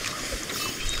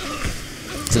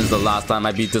since the last time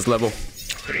I beat this level.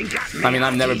 I mean,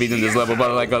 I've never beaten this level,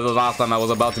 but like the last time I was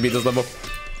about to beat this level.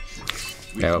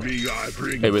 Yeah,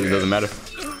 it really doesn't matter.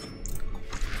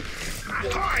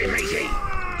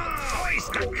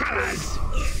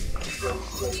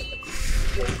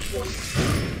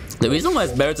 The reason why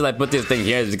it's better to like put this thing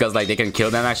here is because like they can kill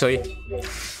them actually.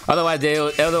 Otherwise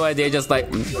they're just like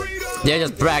they're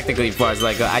just practically farts.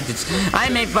 Like I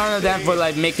make fun of them for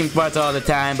like making farts all the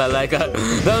time, but like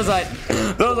those are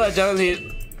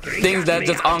generally things that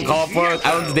just uncalled for.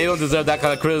 They don't deserve that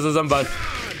kind of criticism, but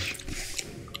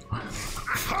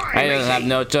I don't have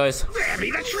no choice.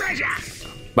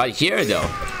 But here though,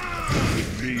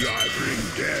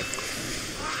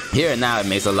 here now it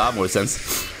makes a lot more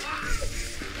sense.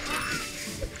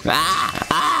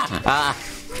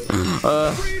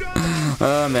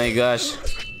 Oh my gosh.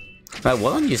 Like,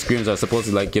 what on these screams are supposed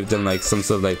to like give them like some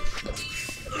sort of like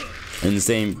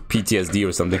insane PTSD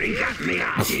or something.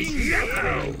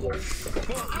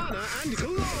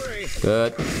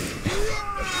 Good.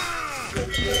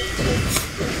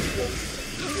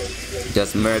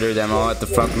 Just murder them all at the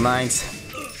front lines.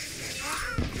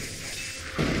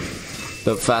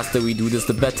 The faster we do this,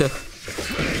 the better.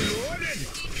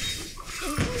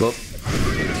 Whoop.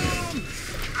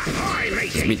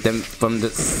 Beat them from the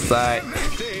side.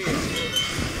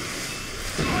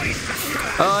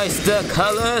 Oh, it's the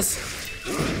colors.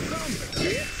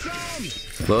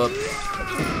 Whoop.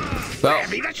 Go.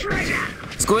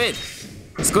 Squid.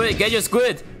 Squid, get your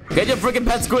squid. Get your freaking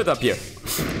pet squid up here.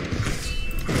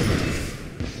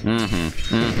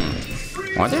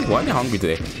 Why are they hungry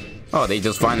today? Oh, they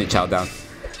just finally chow down.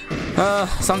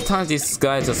 Sometimes these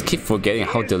guys just keep forgetting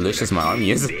how delicious my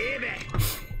army is.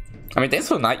 I mean, thanks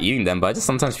for not eating them, but I just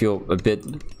sometimes feel a bit,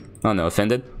 I don't know,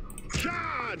 offended.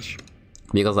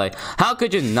 Because like, how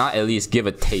could you not at least give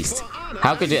a taste?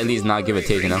 How could you at least not give a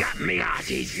taste, you know?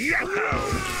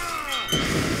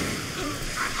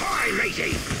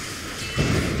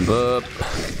 Boop.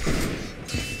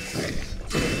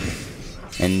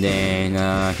 And then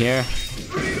here,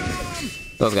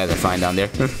 those guys are fine down there.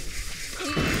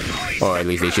 Or at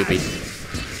least they should be.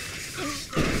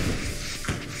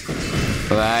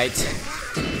 Right.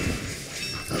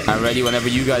 I'm ready whenever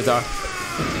you guys are.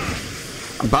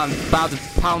 I'm about to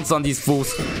pounce on these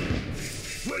fools.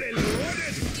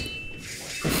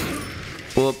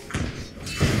 Whoop.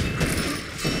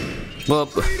 Whoop.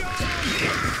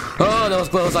 Oh, that was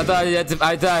close. I thought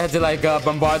I had to like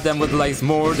bombard them with like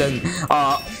more than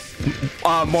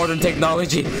modern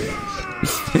technology.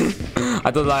 I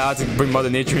thought I had to bring Mother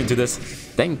Nature into this.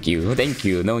 Thank you, thank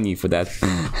you. No need for that.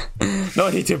 No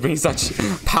need to bring such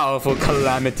powerful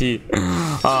calamity.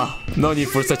 No need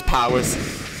for such powers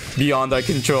beyond our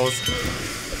controls.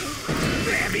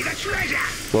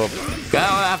 Well, go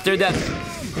after them.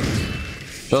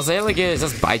 Those alligators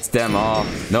just bites them all.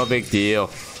 No big deal.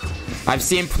 I've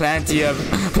seen plenty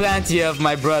of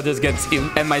my brothers get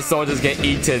and my soldiers get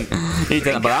eaten,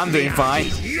 but I'm doing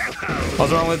fine.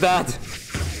 What's wrong with that?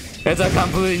 It's a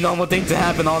completely normal thing to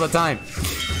happen all the time.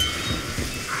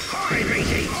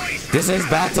 This is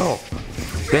battle.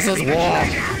 This is war.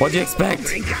 What do you expect?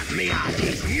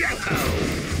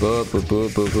 Boo, boo, boo,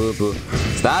 boo, boo, boo.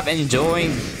 Stop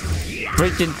enjoying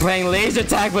freaking playing laser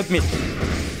tag with me.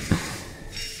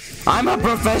 I'm a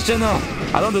professional.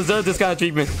 I don't deserve this kind of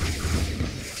treatment.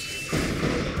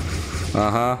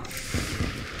 Are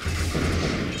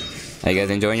you guys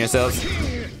enjoying yourselves?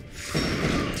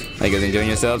 Are you guys enjoying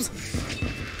yourselves?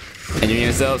 Enjoying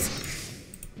yourselves?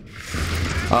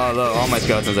 Oh look, all my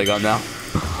skeletons are gone now.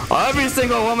 Every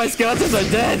single one of my skeletons are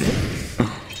dead!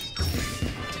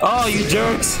 Oh, you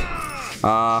jerks!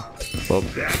 Whoop.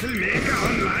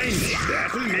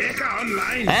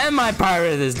 And my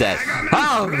pirate is dead.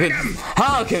 How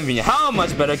convenient. How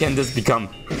much better can this become?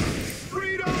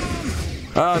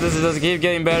 Oh, this is just keep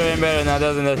getting better and better now,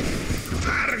 doesn't it?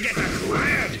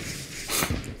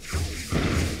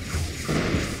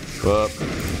 Whoop.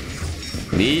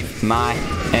 Leave my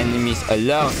enemies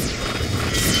alone.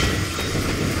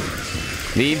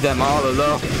 Leave them all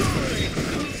alone.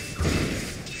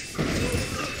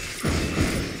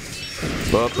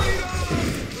 Whoop.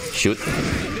 Shoot.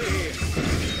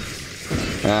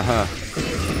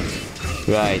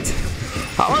 Right.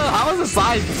 How is the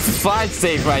side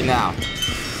safe right now?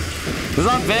 It's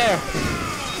not fair.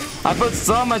 I put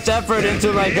so much effort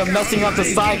into like messing up the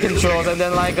side controls, and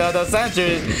then like the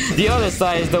center, the other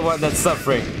side is the one that's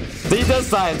suffering. The other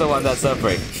side is the one that's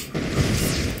suffering.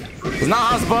 It's not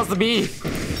how it's supposed to be.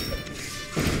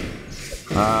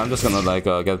 I'm just gonna like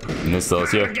get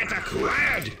missiles here.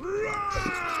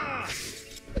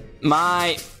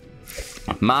 My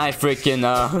freaking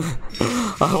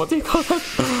what do you call that?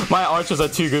 My archers are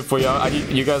too good for you.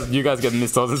 You guys get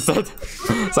missiles instead.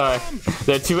 Sorry,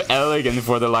 they're too elegant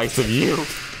for the likes of you.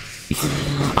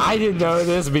 I didn't know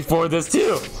this before this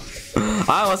too.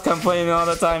 I was complaining all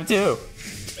the time too.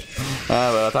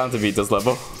 Well, time to beat this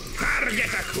level.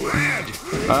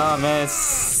 Oh man,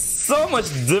 so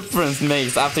much difference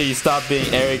makes after you stop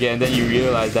being arrogant, and then you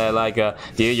realize that like,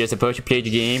 dude, you're supposed to play the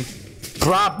game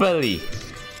properly.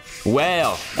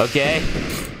 Well, okay.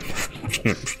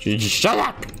 Shut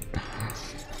up!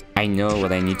 I know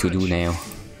what I need to do now.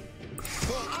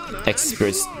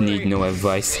 Experts need no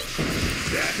advice.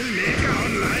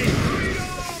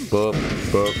 Boop,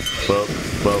 boop, boop,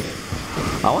 boop.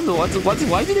 I wonder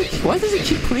why does he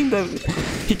keep putting them?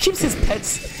 He keeps his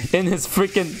pets in his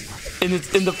freaking in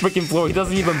the freaking floor. He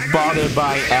doesn't even bother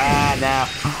buying.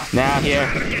 Now here.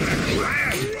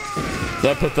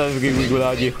 They're pathetically weak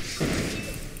without you.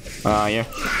 Here.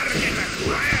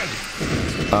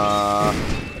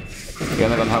 You're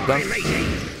not gonna help them?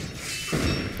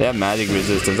 They have magic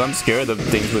resistance. I'm scared of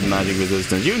things with magic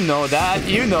resistance. You know that.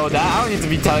 You know that. I don't need to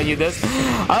be telling you this.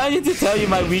 I don't need to tell you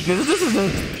my weakness. This is a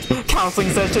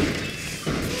counseling session.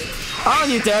 I don't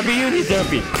need therapy. You need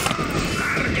therapy.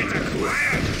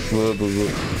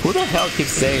 Who the hell keeps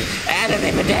saying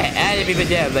enemy for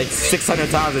dead like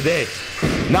 600 times a day?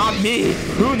 Not me.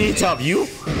 Who needs help? You?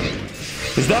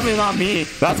 It's definitely not me.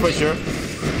 That's for sure.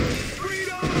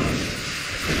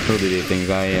 Who do they think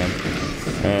I am?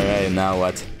 Alright, now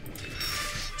what?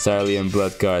 Cerulean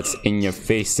blood cards in your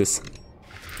faces.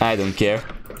 I don't care.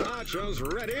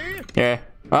 Here.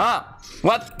 Ah!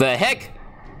 What the heck?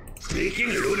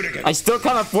 I still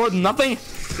can't afford nothing?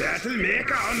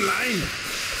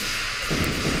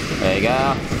 There you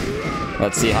go.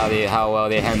 Let's see how well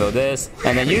they handle this.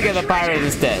 And then you get a pirate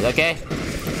instead, okay?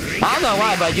 I don't know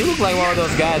why, but you look like one of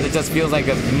those guys that just feels like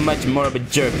a much more of a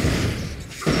jerk.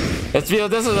 This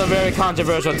is a very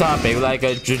controversial topic, like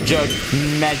a jerk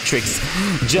metrics,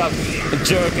 jerk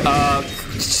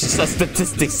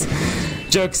statistics,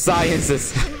 jerk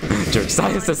sciences, jerk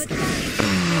sciences.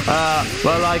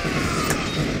 But like,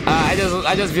 I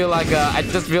just feel like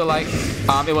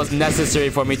it was necessary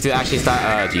for me to actually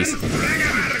start. Jeez.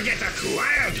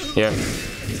 Here,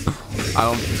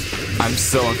 I'm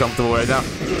so uncomfortable right now.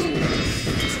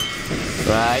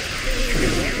 Right.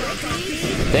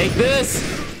 Take this.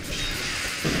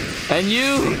 And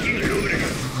you,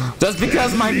 just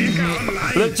because my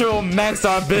literal mechs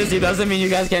are busy doesn't mean you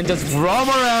guys can just roam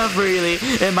around freely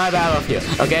in my battlefield,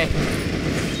 okay?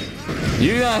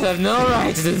 You guys have no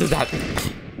right to do that.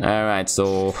 Alright,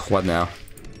 so what now?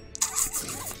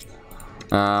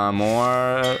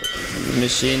 More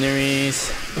machineries,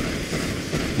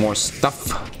 more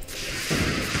stuff.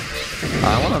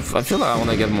 I feel like I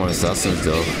wanna get more assassins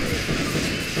though.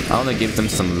 I wanna give them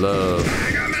some love.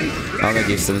 I wanna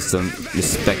give them some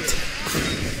respect.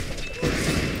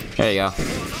 There you go.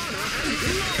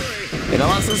 You know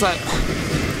what, since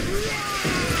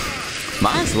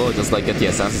might as well just like get the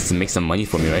assassins to make some money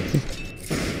for me, right?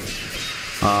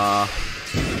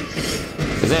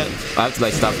 Is it? I have to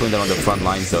like stop putting them on the front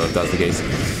line, so if that's the case.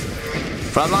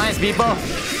 Front lines, people!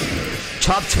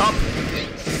 Chop chop!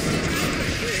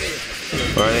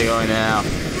 Where are they going now?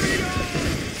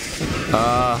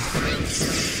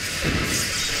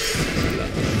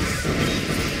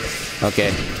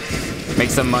 Okay. Make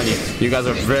some money. You guys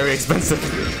are very expensive.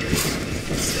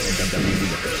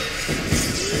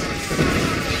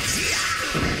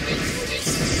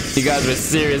 You guys are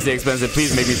seriously expensive.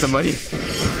 Please make me some money.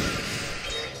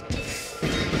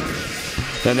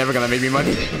 They're never gonna make me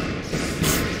money.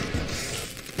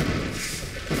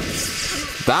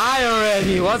 Die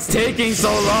already! What's taking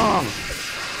so long?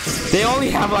 They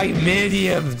only have like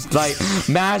medium, like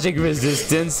magic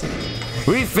resistance.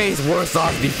 We faced worse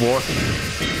odds before.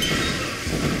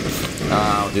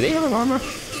 Do they have armor?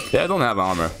 They don't have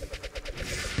armor.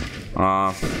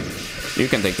 You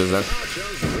can take this then.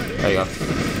 There you go.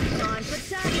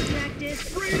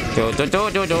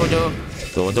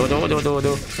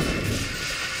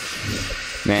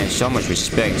 Man, so much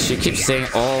respect. She keeps saying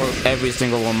every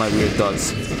single one of my weird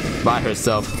thoughts by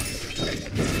herself.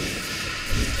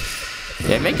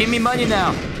 They're making me money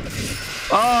now.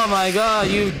 Oh my god,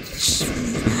 you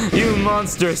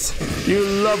monsters. You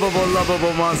lovable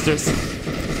monsters.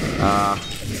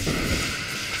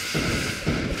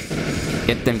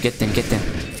 Get them.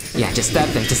 Yeah, just stab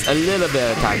them just a little bit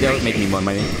at a time. They'll make me more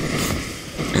money.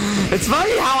 It's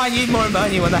funny how I need more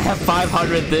money when I have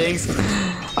 500 things.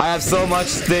 I have so much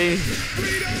things.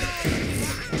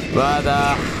 But,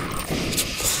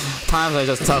 times are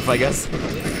just tough, I guess.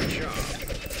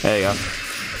 There you go.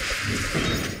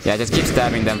 Yeah, just keep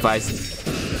stabbing them, Feist.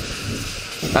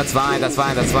 That's fine.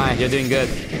 You're doing good.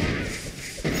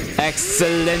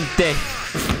 Excelente.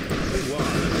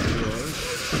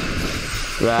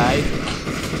 Right.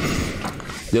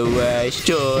 The wise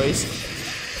choice.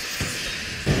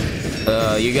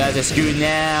 You guys are screwed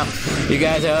now. You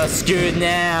guys are screwed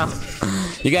now.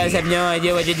 You guys have no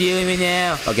idea what you're dealing with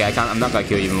now. Okay, I'm not gonna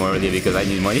kill you more really because I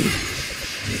need money.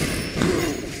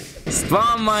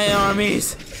 Spawn my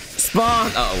armies.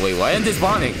 Spawn. Oh wait, why aren't they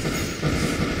spawning?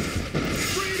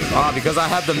 Oh, because I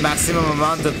have the maximum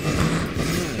amount of.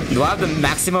 Do I have the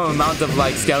maximum amount of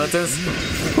like skeletons?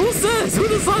 Who says? Who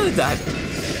decided that?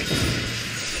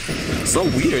 So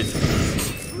weird.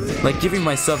 Like giving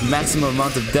myself maximum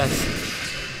amount of death.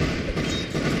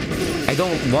 I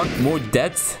don't want more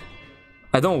deaths.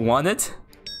 I don't want it.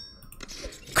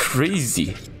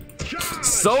 Crazy.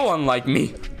 So unlike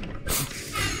me.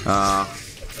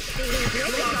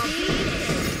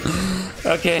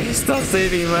 Okay, stop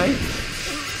saving, right?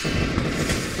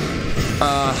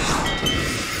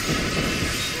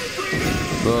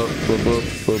 Boop, boop, boop,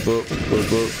 boop, boop, boop,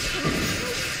 boop.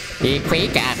 Be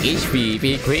quick at HP.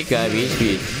 Be quick at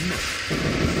HP.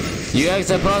 You are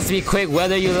supposed to be quick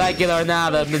whether you like it or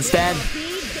not, but instead,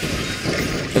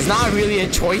 it's not really a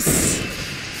choice.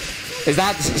 Is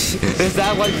that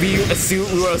what we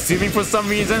were assuming for some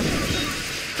reason?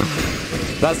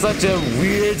 That's such a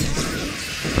weird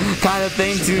kind of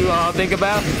thing to think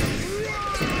about.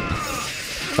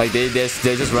 Like they're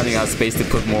just running out of space to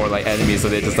put more like enemies, so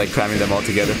they're just like cramming them all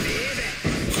together.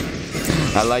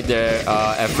 I like their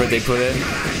effort they put in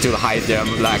to hide their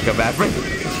lack of effort.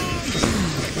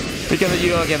 Because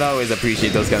you can always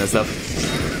appreciate those kind of stuff.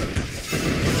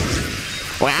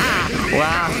 Wow!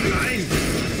 Wow!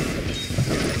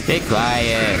 Be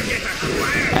quiet.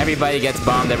 Everybody gets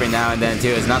bombed every now and then too.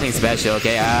 It's nothing special,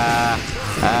 okay?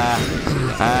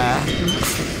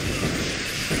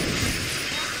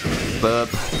 Boop.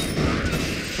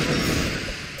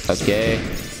 Okay.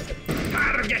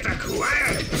 Target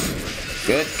acquired.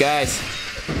 Good, guys.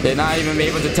 They're not even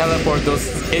able to teleport, those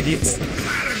idiots.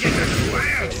 Target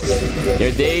acquired.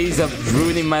 Your days of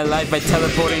ruining my life by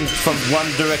teleporting from one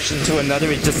direction to another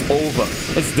is just over.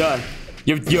 It's done.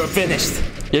 You're finished.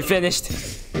 You're finished.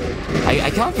 I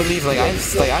can't believe I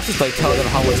have to tell them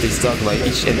how much they suck, like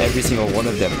each and every single one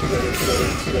of them.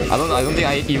 I don't think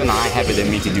I have it in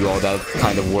me to do all that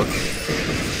kind of work.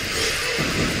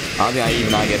 I don't think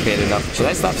even I get paid enough. Should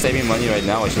I stop saving money right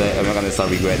now, or should am I gonna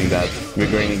start regretting that?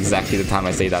 Regretting exactly the time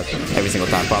I say that every single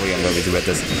time. Probably I'm gonna regret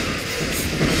this.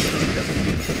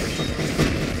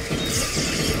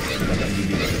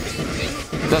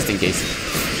 Just in case.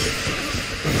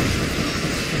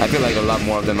 I feel like a lot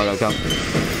more of them are gonna come.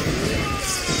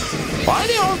 Why are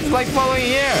they all like following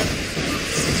here?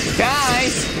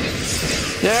 Guys!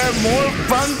 There are more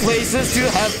fun places to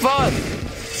have fun!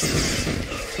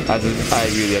 I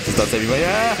really have to start saving money.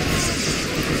 Yeah.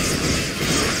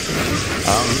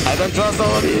 I don't trust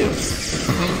all of you.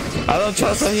 I don't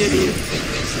trust any of you.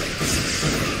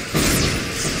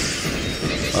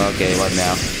 Okay, what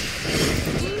now?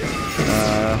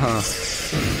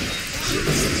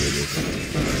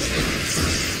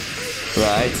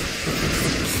 Right.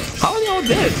 How are they all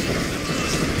dead?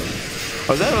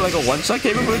 Was that like a one-shot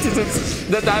capability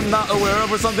that I'm not aware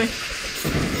of or something?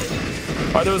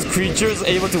 Are those creatures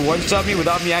able to one-shot me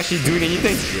without me actually doing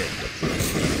anything?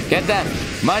 Get that!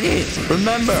 Money!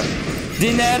 Remember!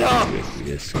 Dinero!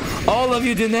 All of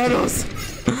you dineros!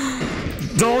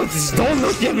 Don't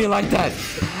look at me like that!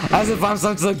 As if I'm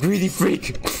such a greedy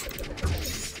freak!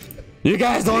 You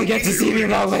guys don't get to see me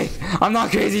that way! I'm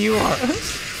not crazy, you are!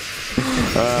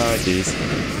 Oh jeez.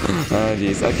 Oh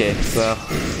jeez. Okay, so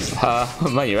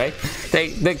money, right?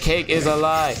 The cake is a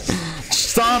lie.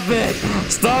 Stop it!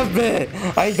 Stop it!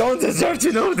 I don't deserve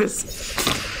to know this.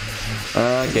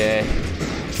 Okay.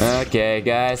 Okay,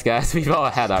 guys, we've all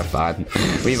had our fun.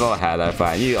 We've all had our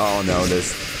fun. You all know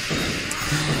this.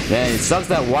 Man, it sucks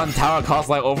that one tower costs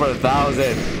like over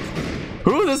 1,000.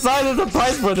 Who decided the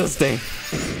price for this thing?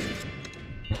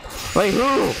 Like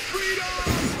who?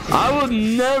 I would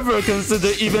never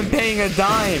consider even paying a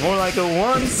dime or like a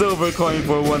 1 silver coin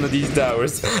for one of these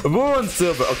towers. 1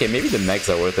 silver. Okay, maybe the mechs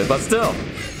are worth it, but still.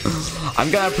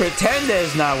 I'm gonna pretend that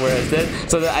it's not worth it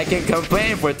so that I can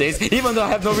complain for things even though I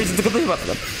have no reason to complain about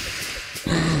them.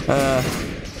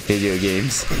 Video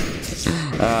games.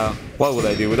 What would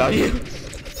I do without you?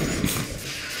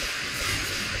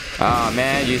 Oh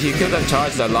man, he could have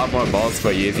charged a lot more balls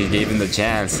for you if he gave him the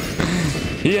chance.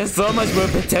 He has so much more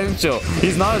potential.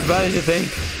 He's not as bad as you think.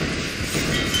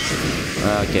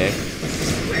 Okay.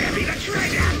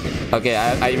 Okay,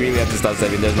 I really have to start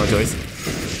saving. There's no choice.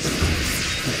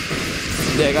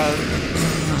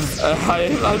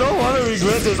 I don't want to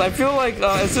regret this. I feel like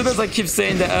as soon as I keep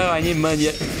saying that, oh, I need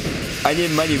money.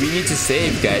 We need to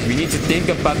save, guys. We need to think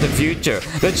about the future.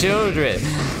 The children.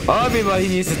 Everybody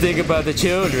needs to think about the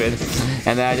children.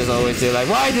 And then I just always say like,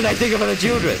 why did I think about the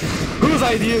children? Whose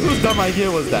dumb idea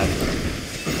was that?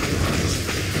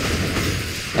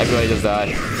 Everybody just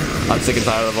died. I'm sick and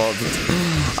tired of all this.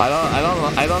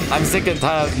 I'm sick and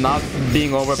tired of not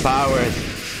being overpowered.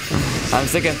 I'm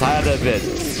sick and tired of it.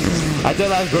 I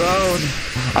thought I've grown.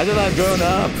 I thought I've grown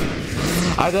up.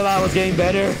 I thought I was getting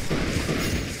better.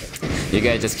 You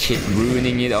guys just keep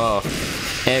ruining it all.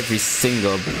 Every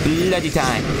single bloody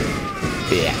time.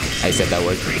 Yeah, I said that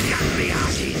word.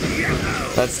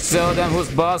 Let's show them who's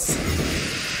boss.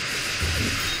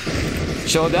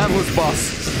 Show them who's boss.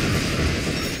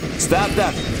 Stab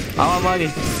them. I want money.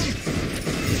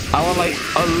 I want like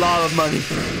a lot of money.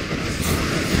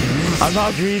 I'm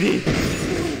not greedy.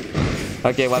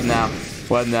 Okay, what now?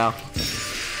 What now?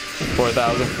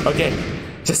 4,000. Okay.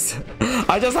 Just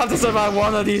I just have to survive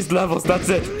one of these levels. That's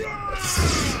it.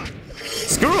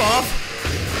 Screw off.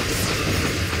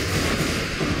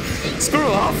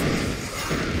 Screw off.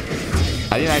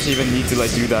 I didn't actually even need to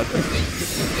like do that.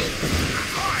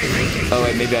 Oh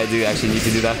wait, maybe I do actually need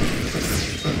to do that.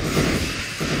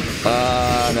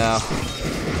 No.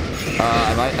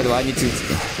 Do I need to?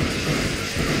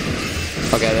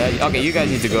 Okay, you guys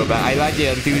need to go back. I like the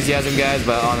enthusiasm, guys,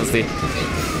 but honestly,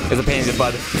 it's a pain in the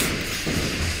butt.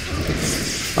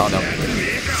 Oh no.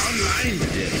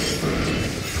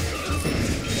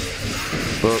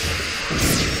 Whoa.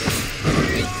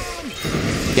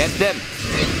 Get them.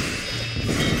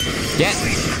 Get.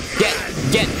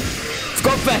 Let's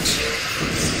go fetch.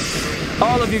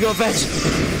 All of you go fetch.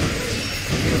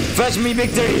 Fetch me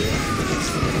victory.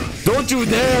 Don't you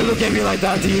dare look at me like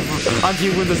that until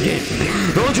you win this game.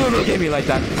 Don't you look at me like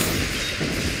that.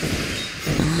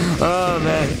 Oh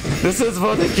man, this is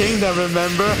for the kingdom,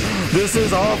 remember? This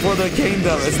is all for the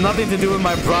kingdom. It's nothing to do with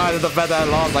my pride or the fact that I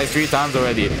lost like 3 times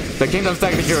already. The kingdom's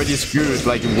technically already screwed,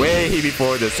 like way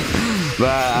before this.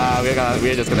 But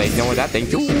we're just gonna ignore that.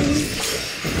 Thank you.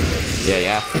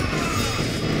 Yeah.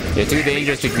 You're too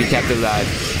dangerous to be kept alive.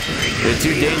 You're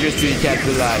too dangerous to be kept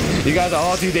alive. You guys are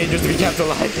all too dangerous to be kept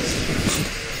alive.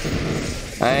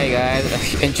 Hey guys,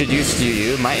 introduce to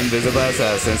you my invisible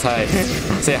assassins. Hi.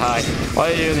 Say hi.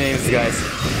 What are your names, guys?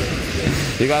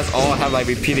 You guys all have like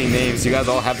repeating names. You guys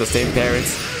all have the same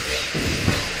parents.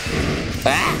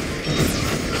 Ah!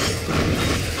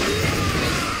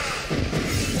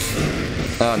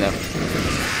 Oh no.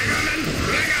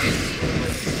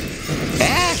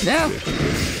 Ah, no!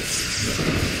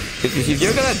 If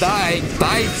you're gonna die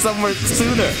somewhere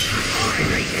sooner.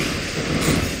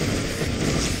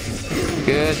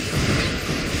 Good.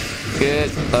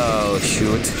 Oh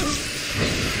shoot.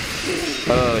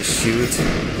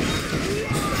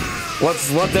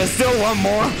 What? There's still one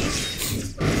more.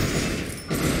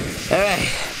 Hey,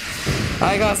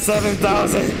 I got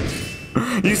 7,000.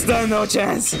 You still have no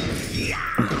chance.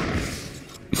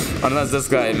 Unless this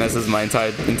guy messes my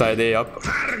entire day up.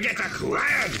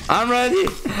 I'm ready.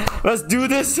 Let's do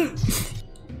this.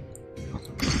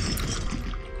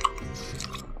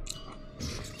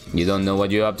 You don't know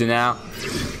what you're up to now?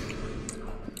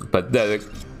 Pathetic.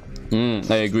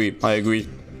 I agree.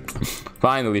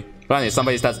 Finally,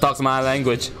 somebody starts talking my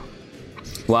language.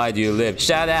 Why do you live?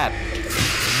 Shut up.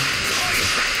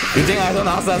 You think I don't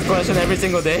ask that question every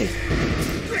single day?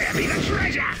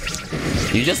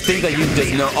 You just think that you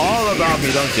just know all about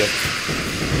me, don't you?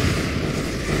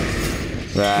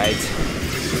 Right.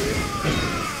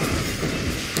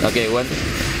 Okay,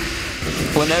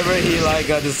 whenever he like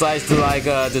decides to like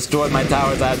destroy my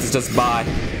towers, I have to just buy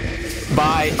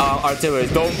artillery.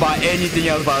 Don't buy anything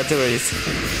else but artillery.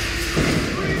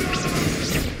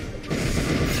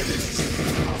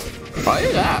 Oh,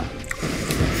 look at that.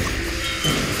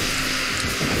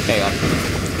 Hang on.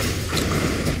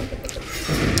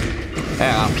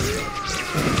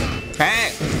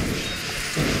 Hey!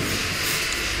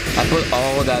 I put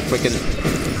all that freaking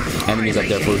enemies up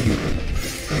there for you.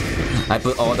 I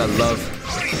put all that love,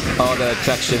 all that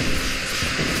attraction.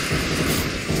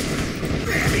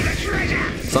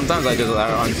 Sometimes I just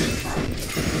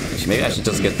maybe I should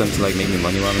just get them to like make me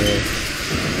money while I'm here.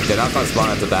 They're not gonna spawn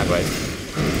at the back, right?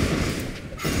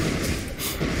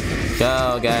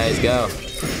 Go guys, go.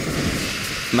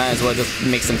 Might as well just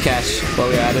make some cash while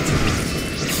we're at it.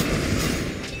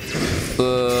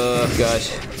 Oh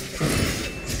gosh.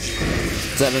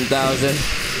 7,000.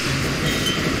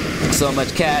 So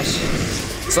much cash.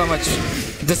 So much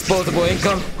disposable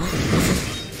income.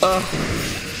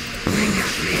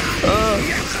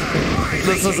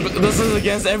 This is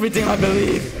against everything I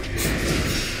believe.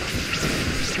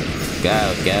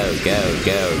 Go.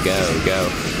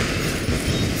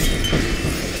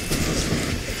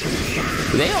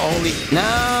 They only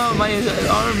no my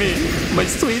army, my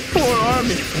sweet poor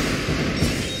army.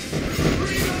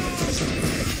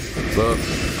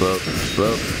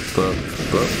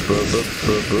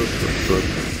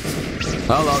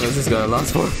 How long is this gonna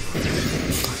last for?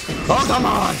 Oh come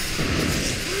on!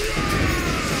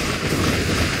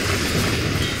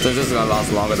 Since this is gonna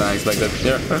last longer than I expected.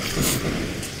 Here.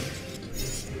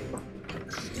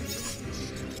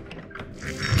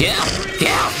 Get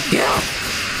out!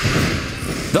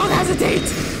 Don't hesitate!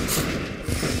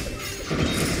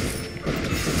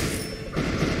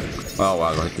 Oh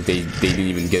wow, they didn't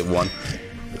even get one.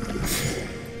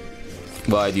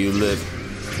 Why do you live?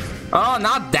 Oh,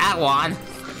 not that one!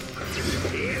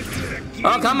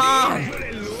 Oh, come on!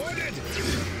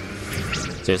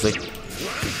 Seriously?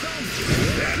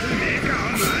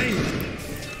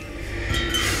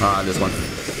 Ah, this one.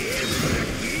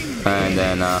 And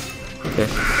then okay.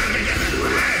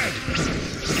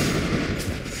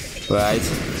 Right.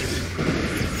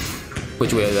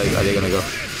 Which way are they gonna go?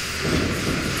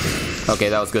 Okay,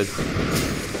 that was good.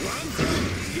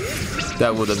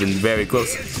 That would have been very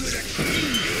close.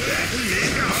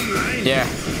 Yeah.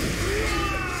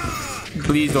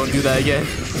 Please don't do that again.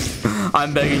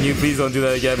 I'm begging you, please don't do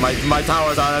that again. My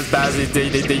towers aren't as bad as they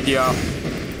think they are.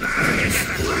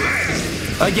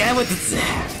 Again with the...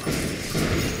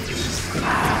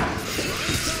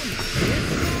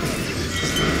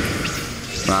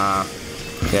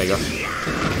 There you go.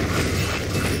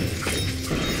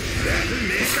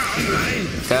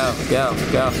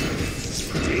 Go.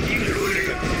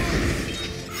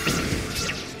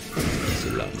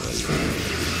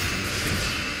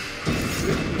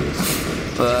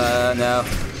 No.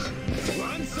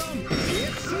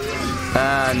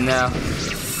 No.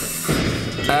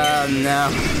 No.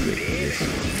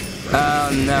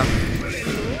 No.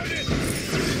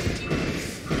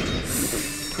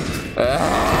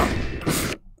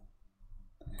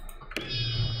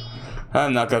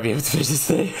 I'm not gonna be able to finish this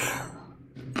thing.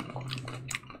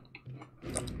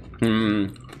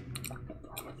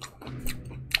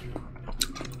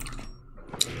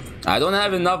 I don't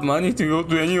have enough money to go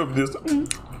to any of this.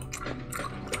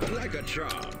 Like a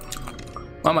charm.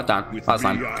 One more time. Last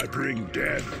time. I bring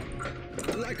death.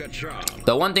 Like a charm.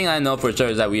 The one thing I know for sure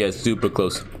is that we are super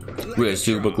close. We are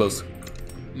super close.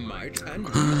 Might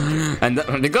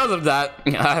and because of that,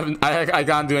 I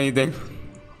can't do anything.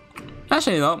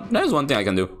 Actually, no. There's one thing I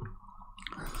can do.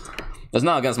 It's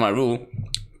not against my rule.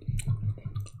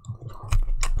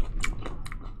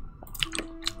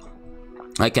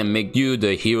 I can make you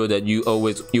the hero that you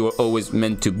were always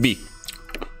meant to be.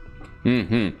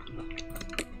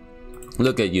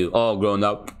 Look at you, all grown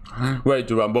up, ready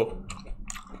to rumble.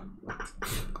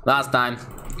 Last time.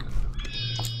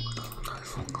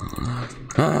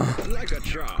 like a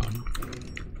charm.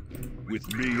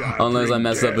 With me, Unless I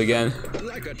mess up again.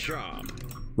 Like a charm.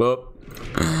 Well,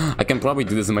 I can probably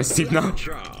do this in my sleep now.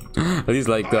 At least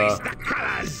like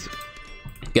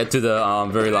get to the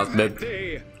very last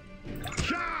bit.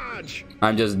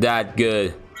 I'm just that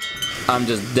good. I'm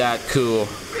just that cool.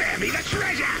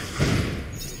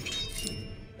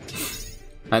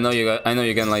 I know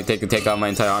you're gonna like take out my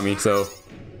entire army, so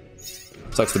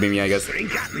sucks to be me, I guess.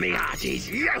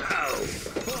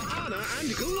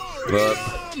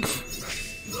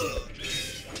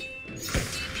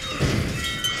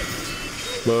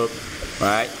 But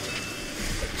alright.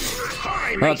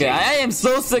 Okay, I am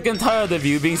so sick and tired of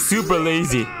you being super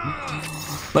lazy.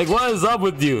 Like, what is up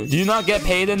with you? Do you not get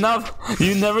paid enough? Do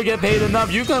you never get paid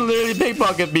enough? You can literally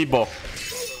pickpocket people.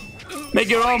 Make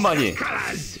your own money.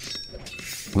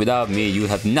 Without me, you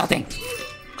have nothing.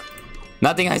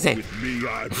 Nothing, I say. With me,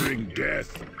 I bring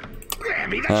death.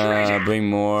 Bring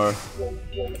more.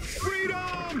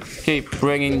 Keep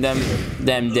bringing them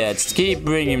deaths. Keep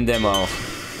bringing them all.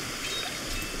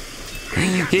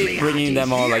 Keep bringing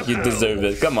them all like you deserve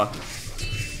it. Come on.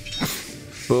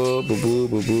 Boo, boo, boo,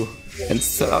 boo, boo. And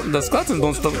so, the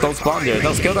skeletons don't spawn there.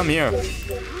 They'll kill them here.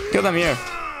 Kill them here.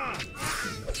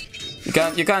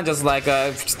 You can't just like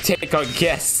take our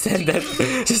guests and then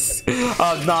just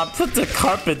not put the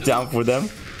carpet down for them.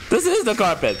 This is the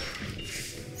carpet.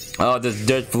 Oh, this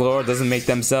dirt floor doesn't make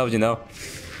themselves, you know.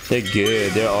 They're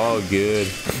good. They're all good.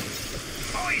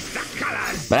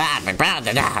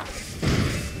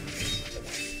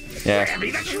 Yeah.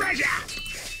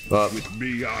 Well, with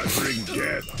me, I bring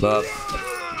death. Well,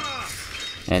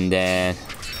 and then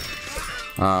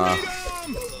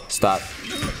start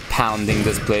pounding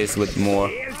this place with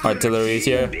more artillery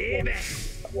here.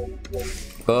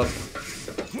 Up.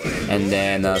 And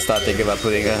then start thinking about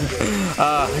putting a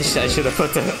I should have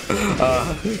put the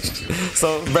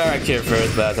so barrack here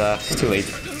first, but too late.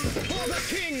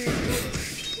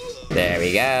 There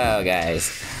we go,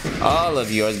 guys. All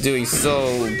of you are doing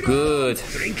so good.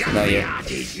 No, here.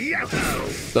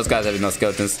 Those guys have no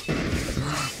skeletons.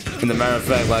 In the matter of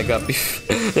fact, like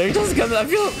they're just gonna. I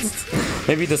feel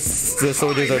maybe the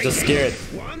soldiers are just scared.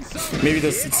 Maybe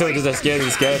the soldiers are scared of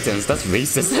the skeletons. That's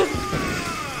racist.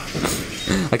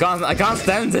 I can't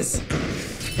stand this.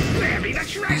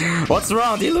 What's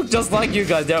wrong? They look just like you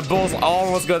guys. They're both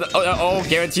almost gonna all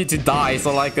guaranteed to die.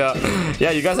 So like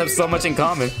yeah, you guys have so much in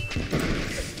common.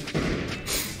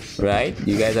 Right?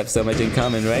 You guys have so much in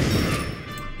common, right?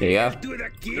 There you go.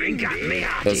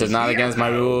 This is not against my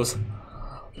rules.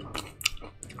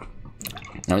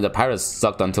 I mean, the pirates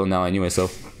sucked until now anyway, so.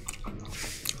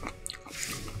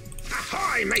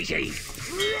 Ahoy, matey!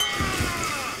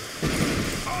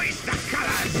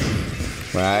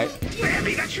 Right. Where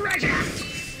be the treasure?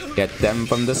 Get them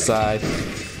from the side.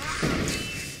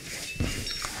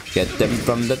 Get them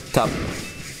from the top.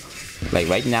 Like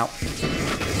right now.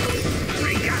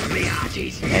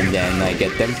 And then I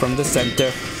get them from the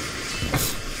center.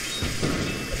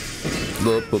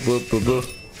 Boop, boop, boop, boop, boop.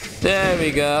 There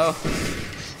we go.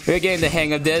 We're getting the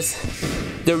hang of this.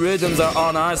 The rhythms are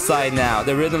on our side now.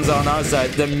 The rhythms are on our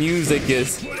side. The music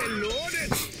is.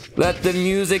 Let the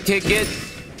music kick it.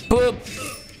 Boop.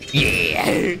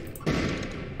 Yeah.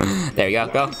 There we go.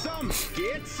 Go.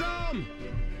 Get some.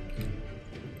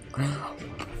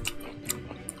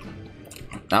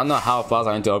 I don't know how fast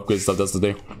I need to upgrade stuff. That's the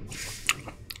thing.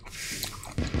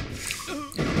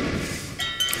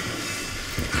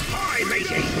 Hi,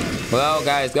 matey. Well,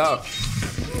 guys, go.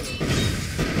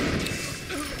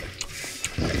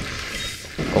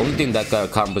 Only thing that guy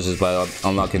accomplishes by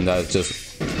unlocking that is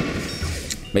just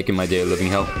making my day a living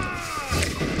hell.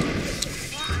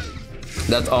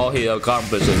 That's all he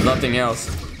accomplishes, nothing else.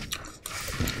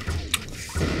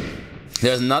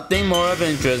 There's nothing more of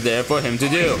interest there for him to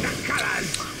do.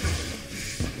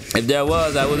 If there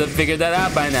was, I would have figured that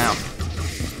out by now.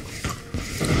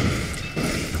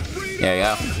 There you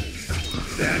go.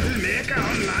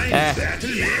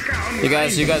 You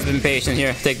guys been patient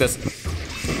here. Take this.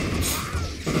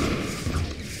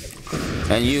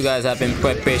 And you guys have been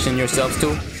quite patient yourselves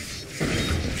too.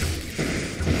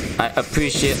 I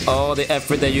appreciate all the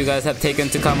effort that you guys have taken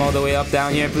to come all the way up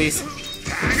down here, please.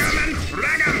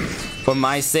 For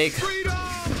my sake,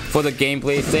 for the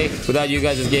gameplay's sake. Without you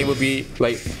guys, this game would be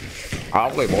like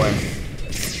awfully boring.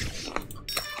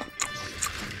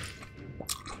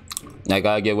 I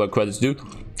gotta get what credit's due.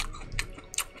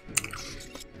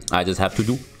 I just have to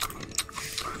do.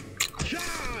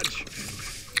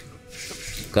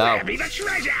 Go. Be the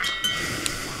treasure.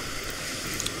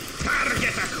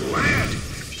 Target acquired.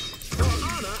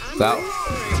 Go.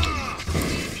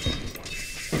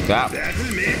 Go.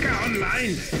 That'll make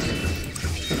online.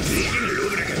 Leaking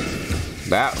lubricant.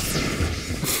 Go.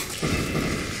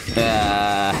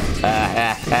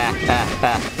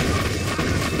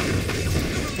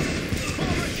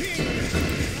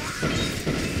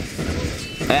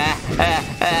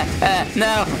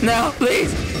 No, no,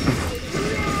 please.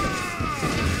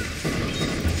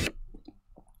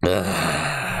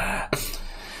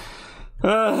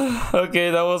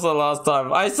 Okay, that was the last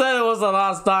time. I said it was the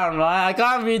last time, right? I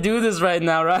can't redo this right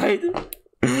now, right?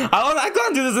 I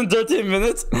can't do this in 13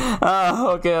 minutes.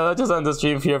 Okay, let's just end the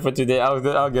stream here for today.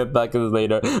 I'll get back to this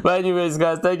later. But anyways,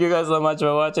 guys, thank you guys so much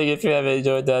for watching. If you have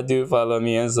enjoyed that, do follow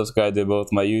me and subscribe to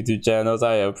both my YouTube channels.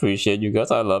 I appreciate you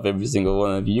guys. I love every single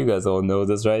one of you. You guys all know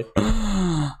this, right?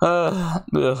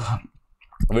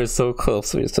 We're so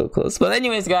close. We're so close. But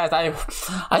anyways, guys, I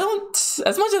don't,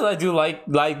 as much as I do like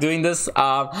doing this,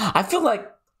 I feel like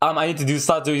I need to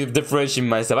start to differentiate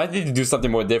myself. I need to do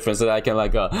something more different so that I can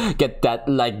like get that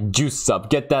like juice up,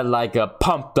 get that like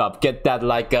pumped up, get that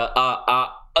like that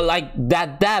up.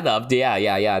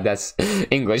 Yeah, that's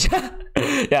English.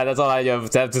 Yeah, that's all I have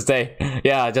to say.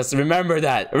 Yeah, just remember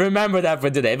that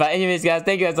for today. But anyways, guys,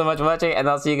 thank you guys so much for watching, and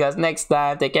I'll see you guys next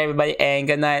time. Take care, everybody, and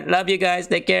good night. Love you guys.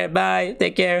 Take care. Bye.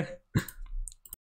 Take care.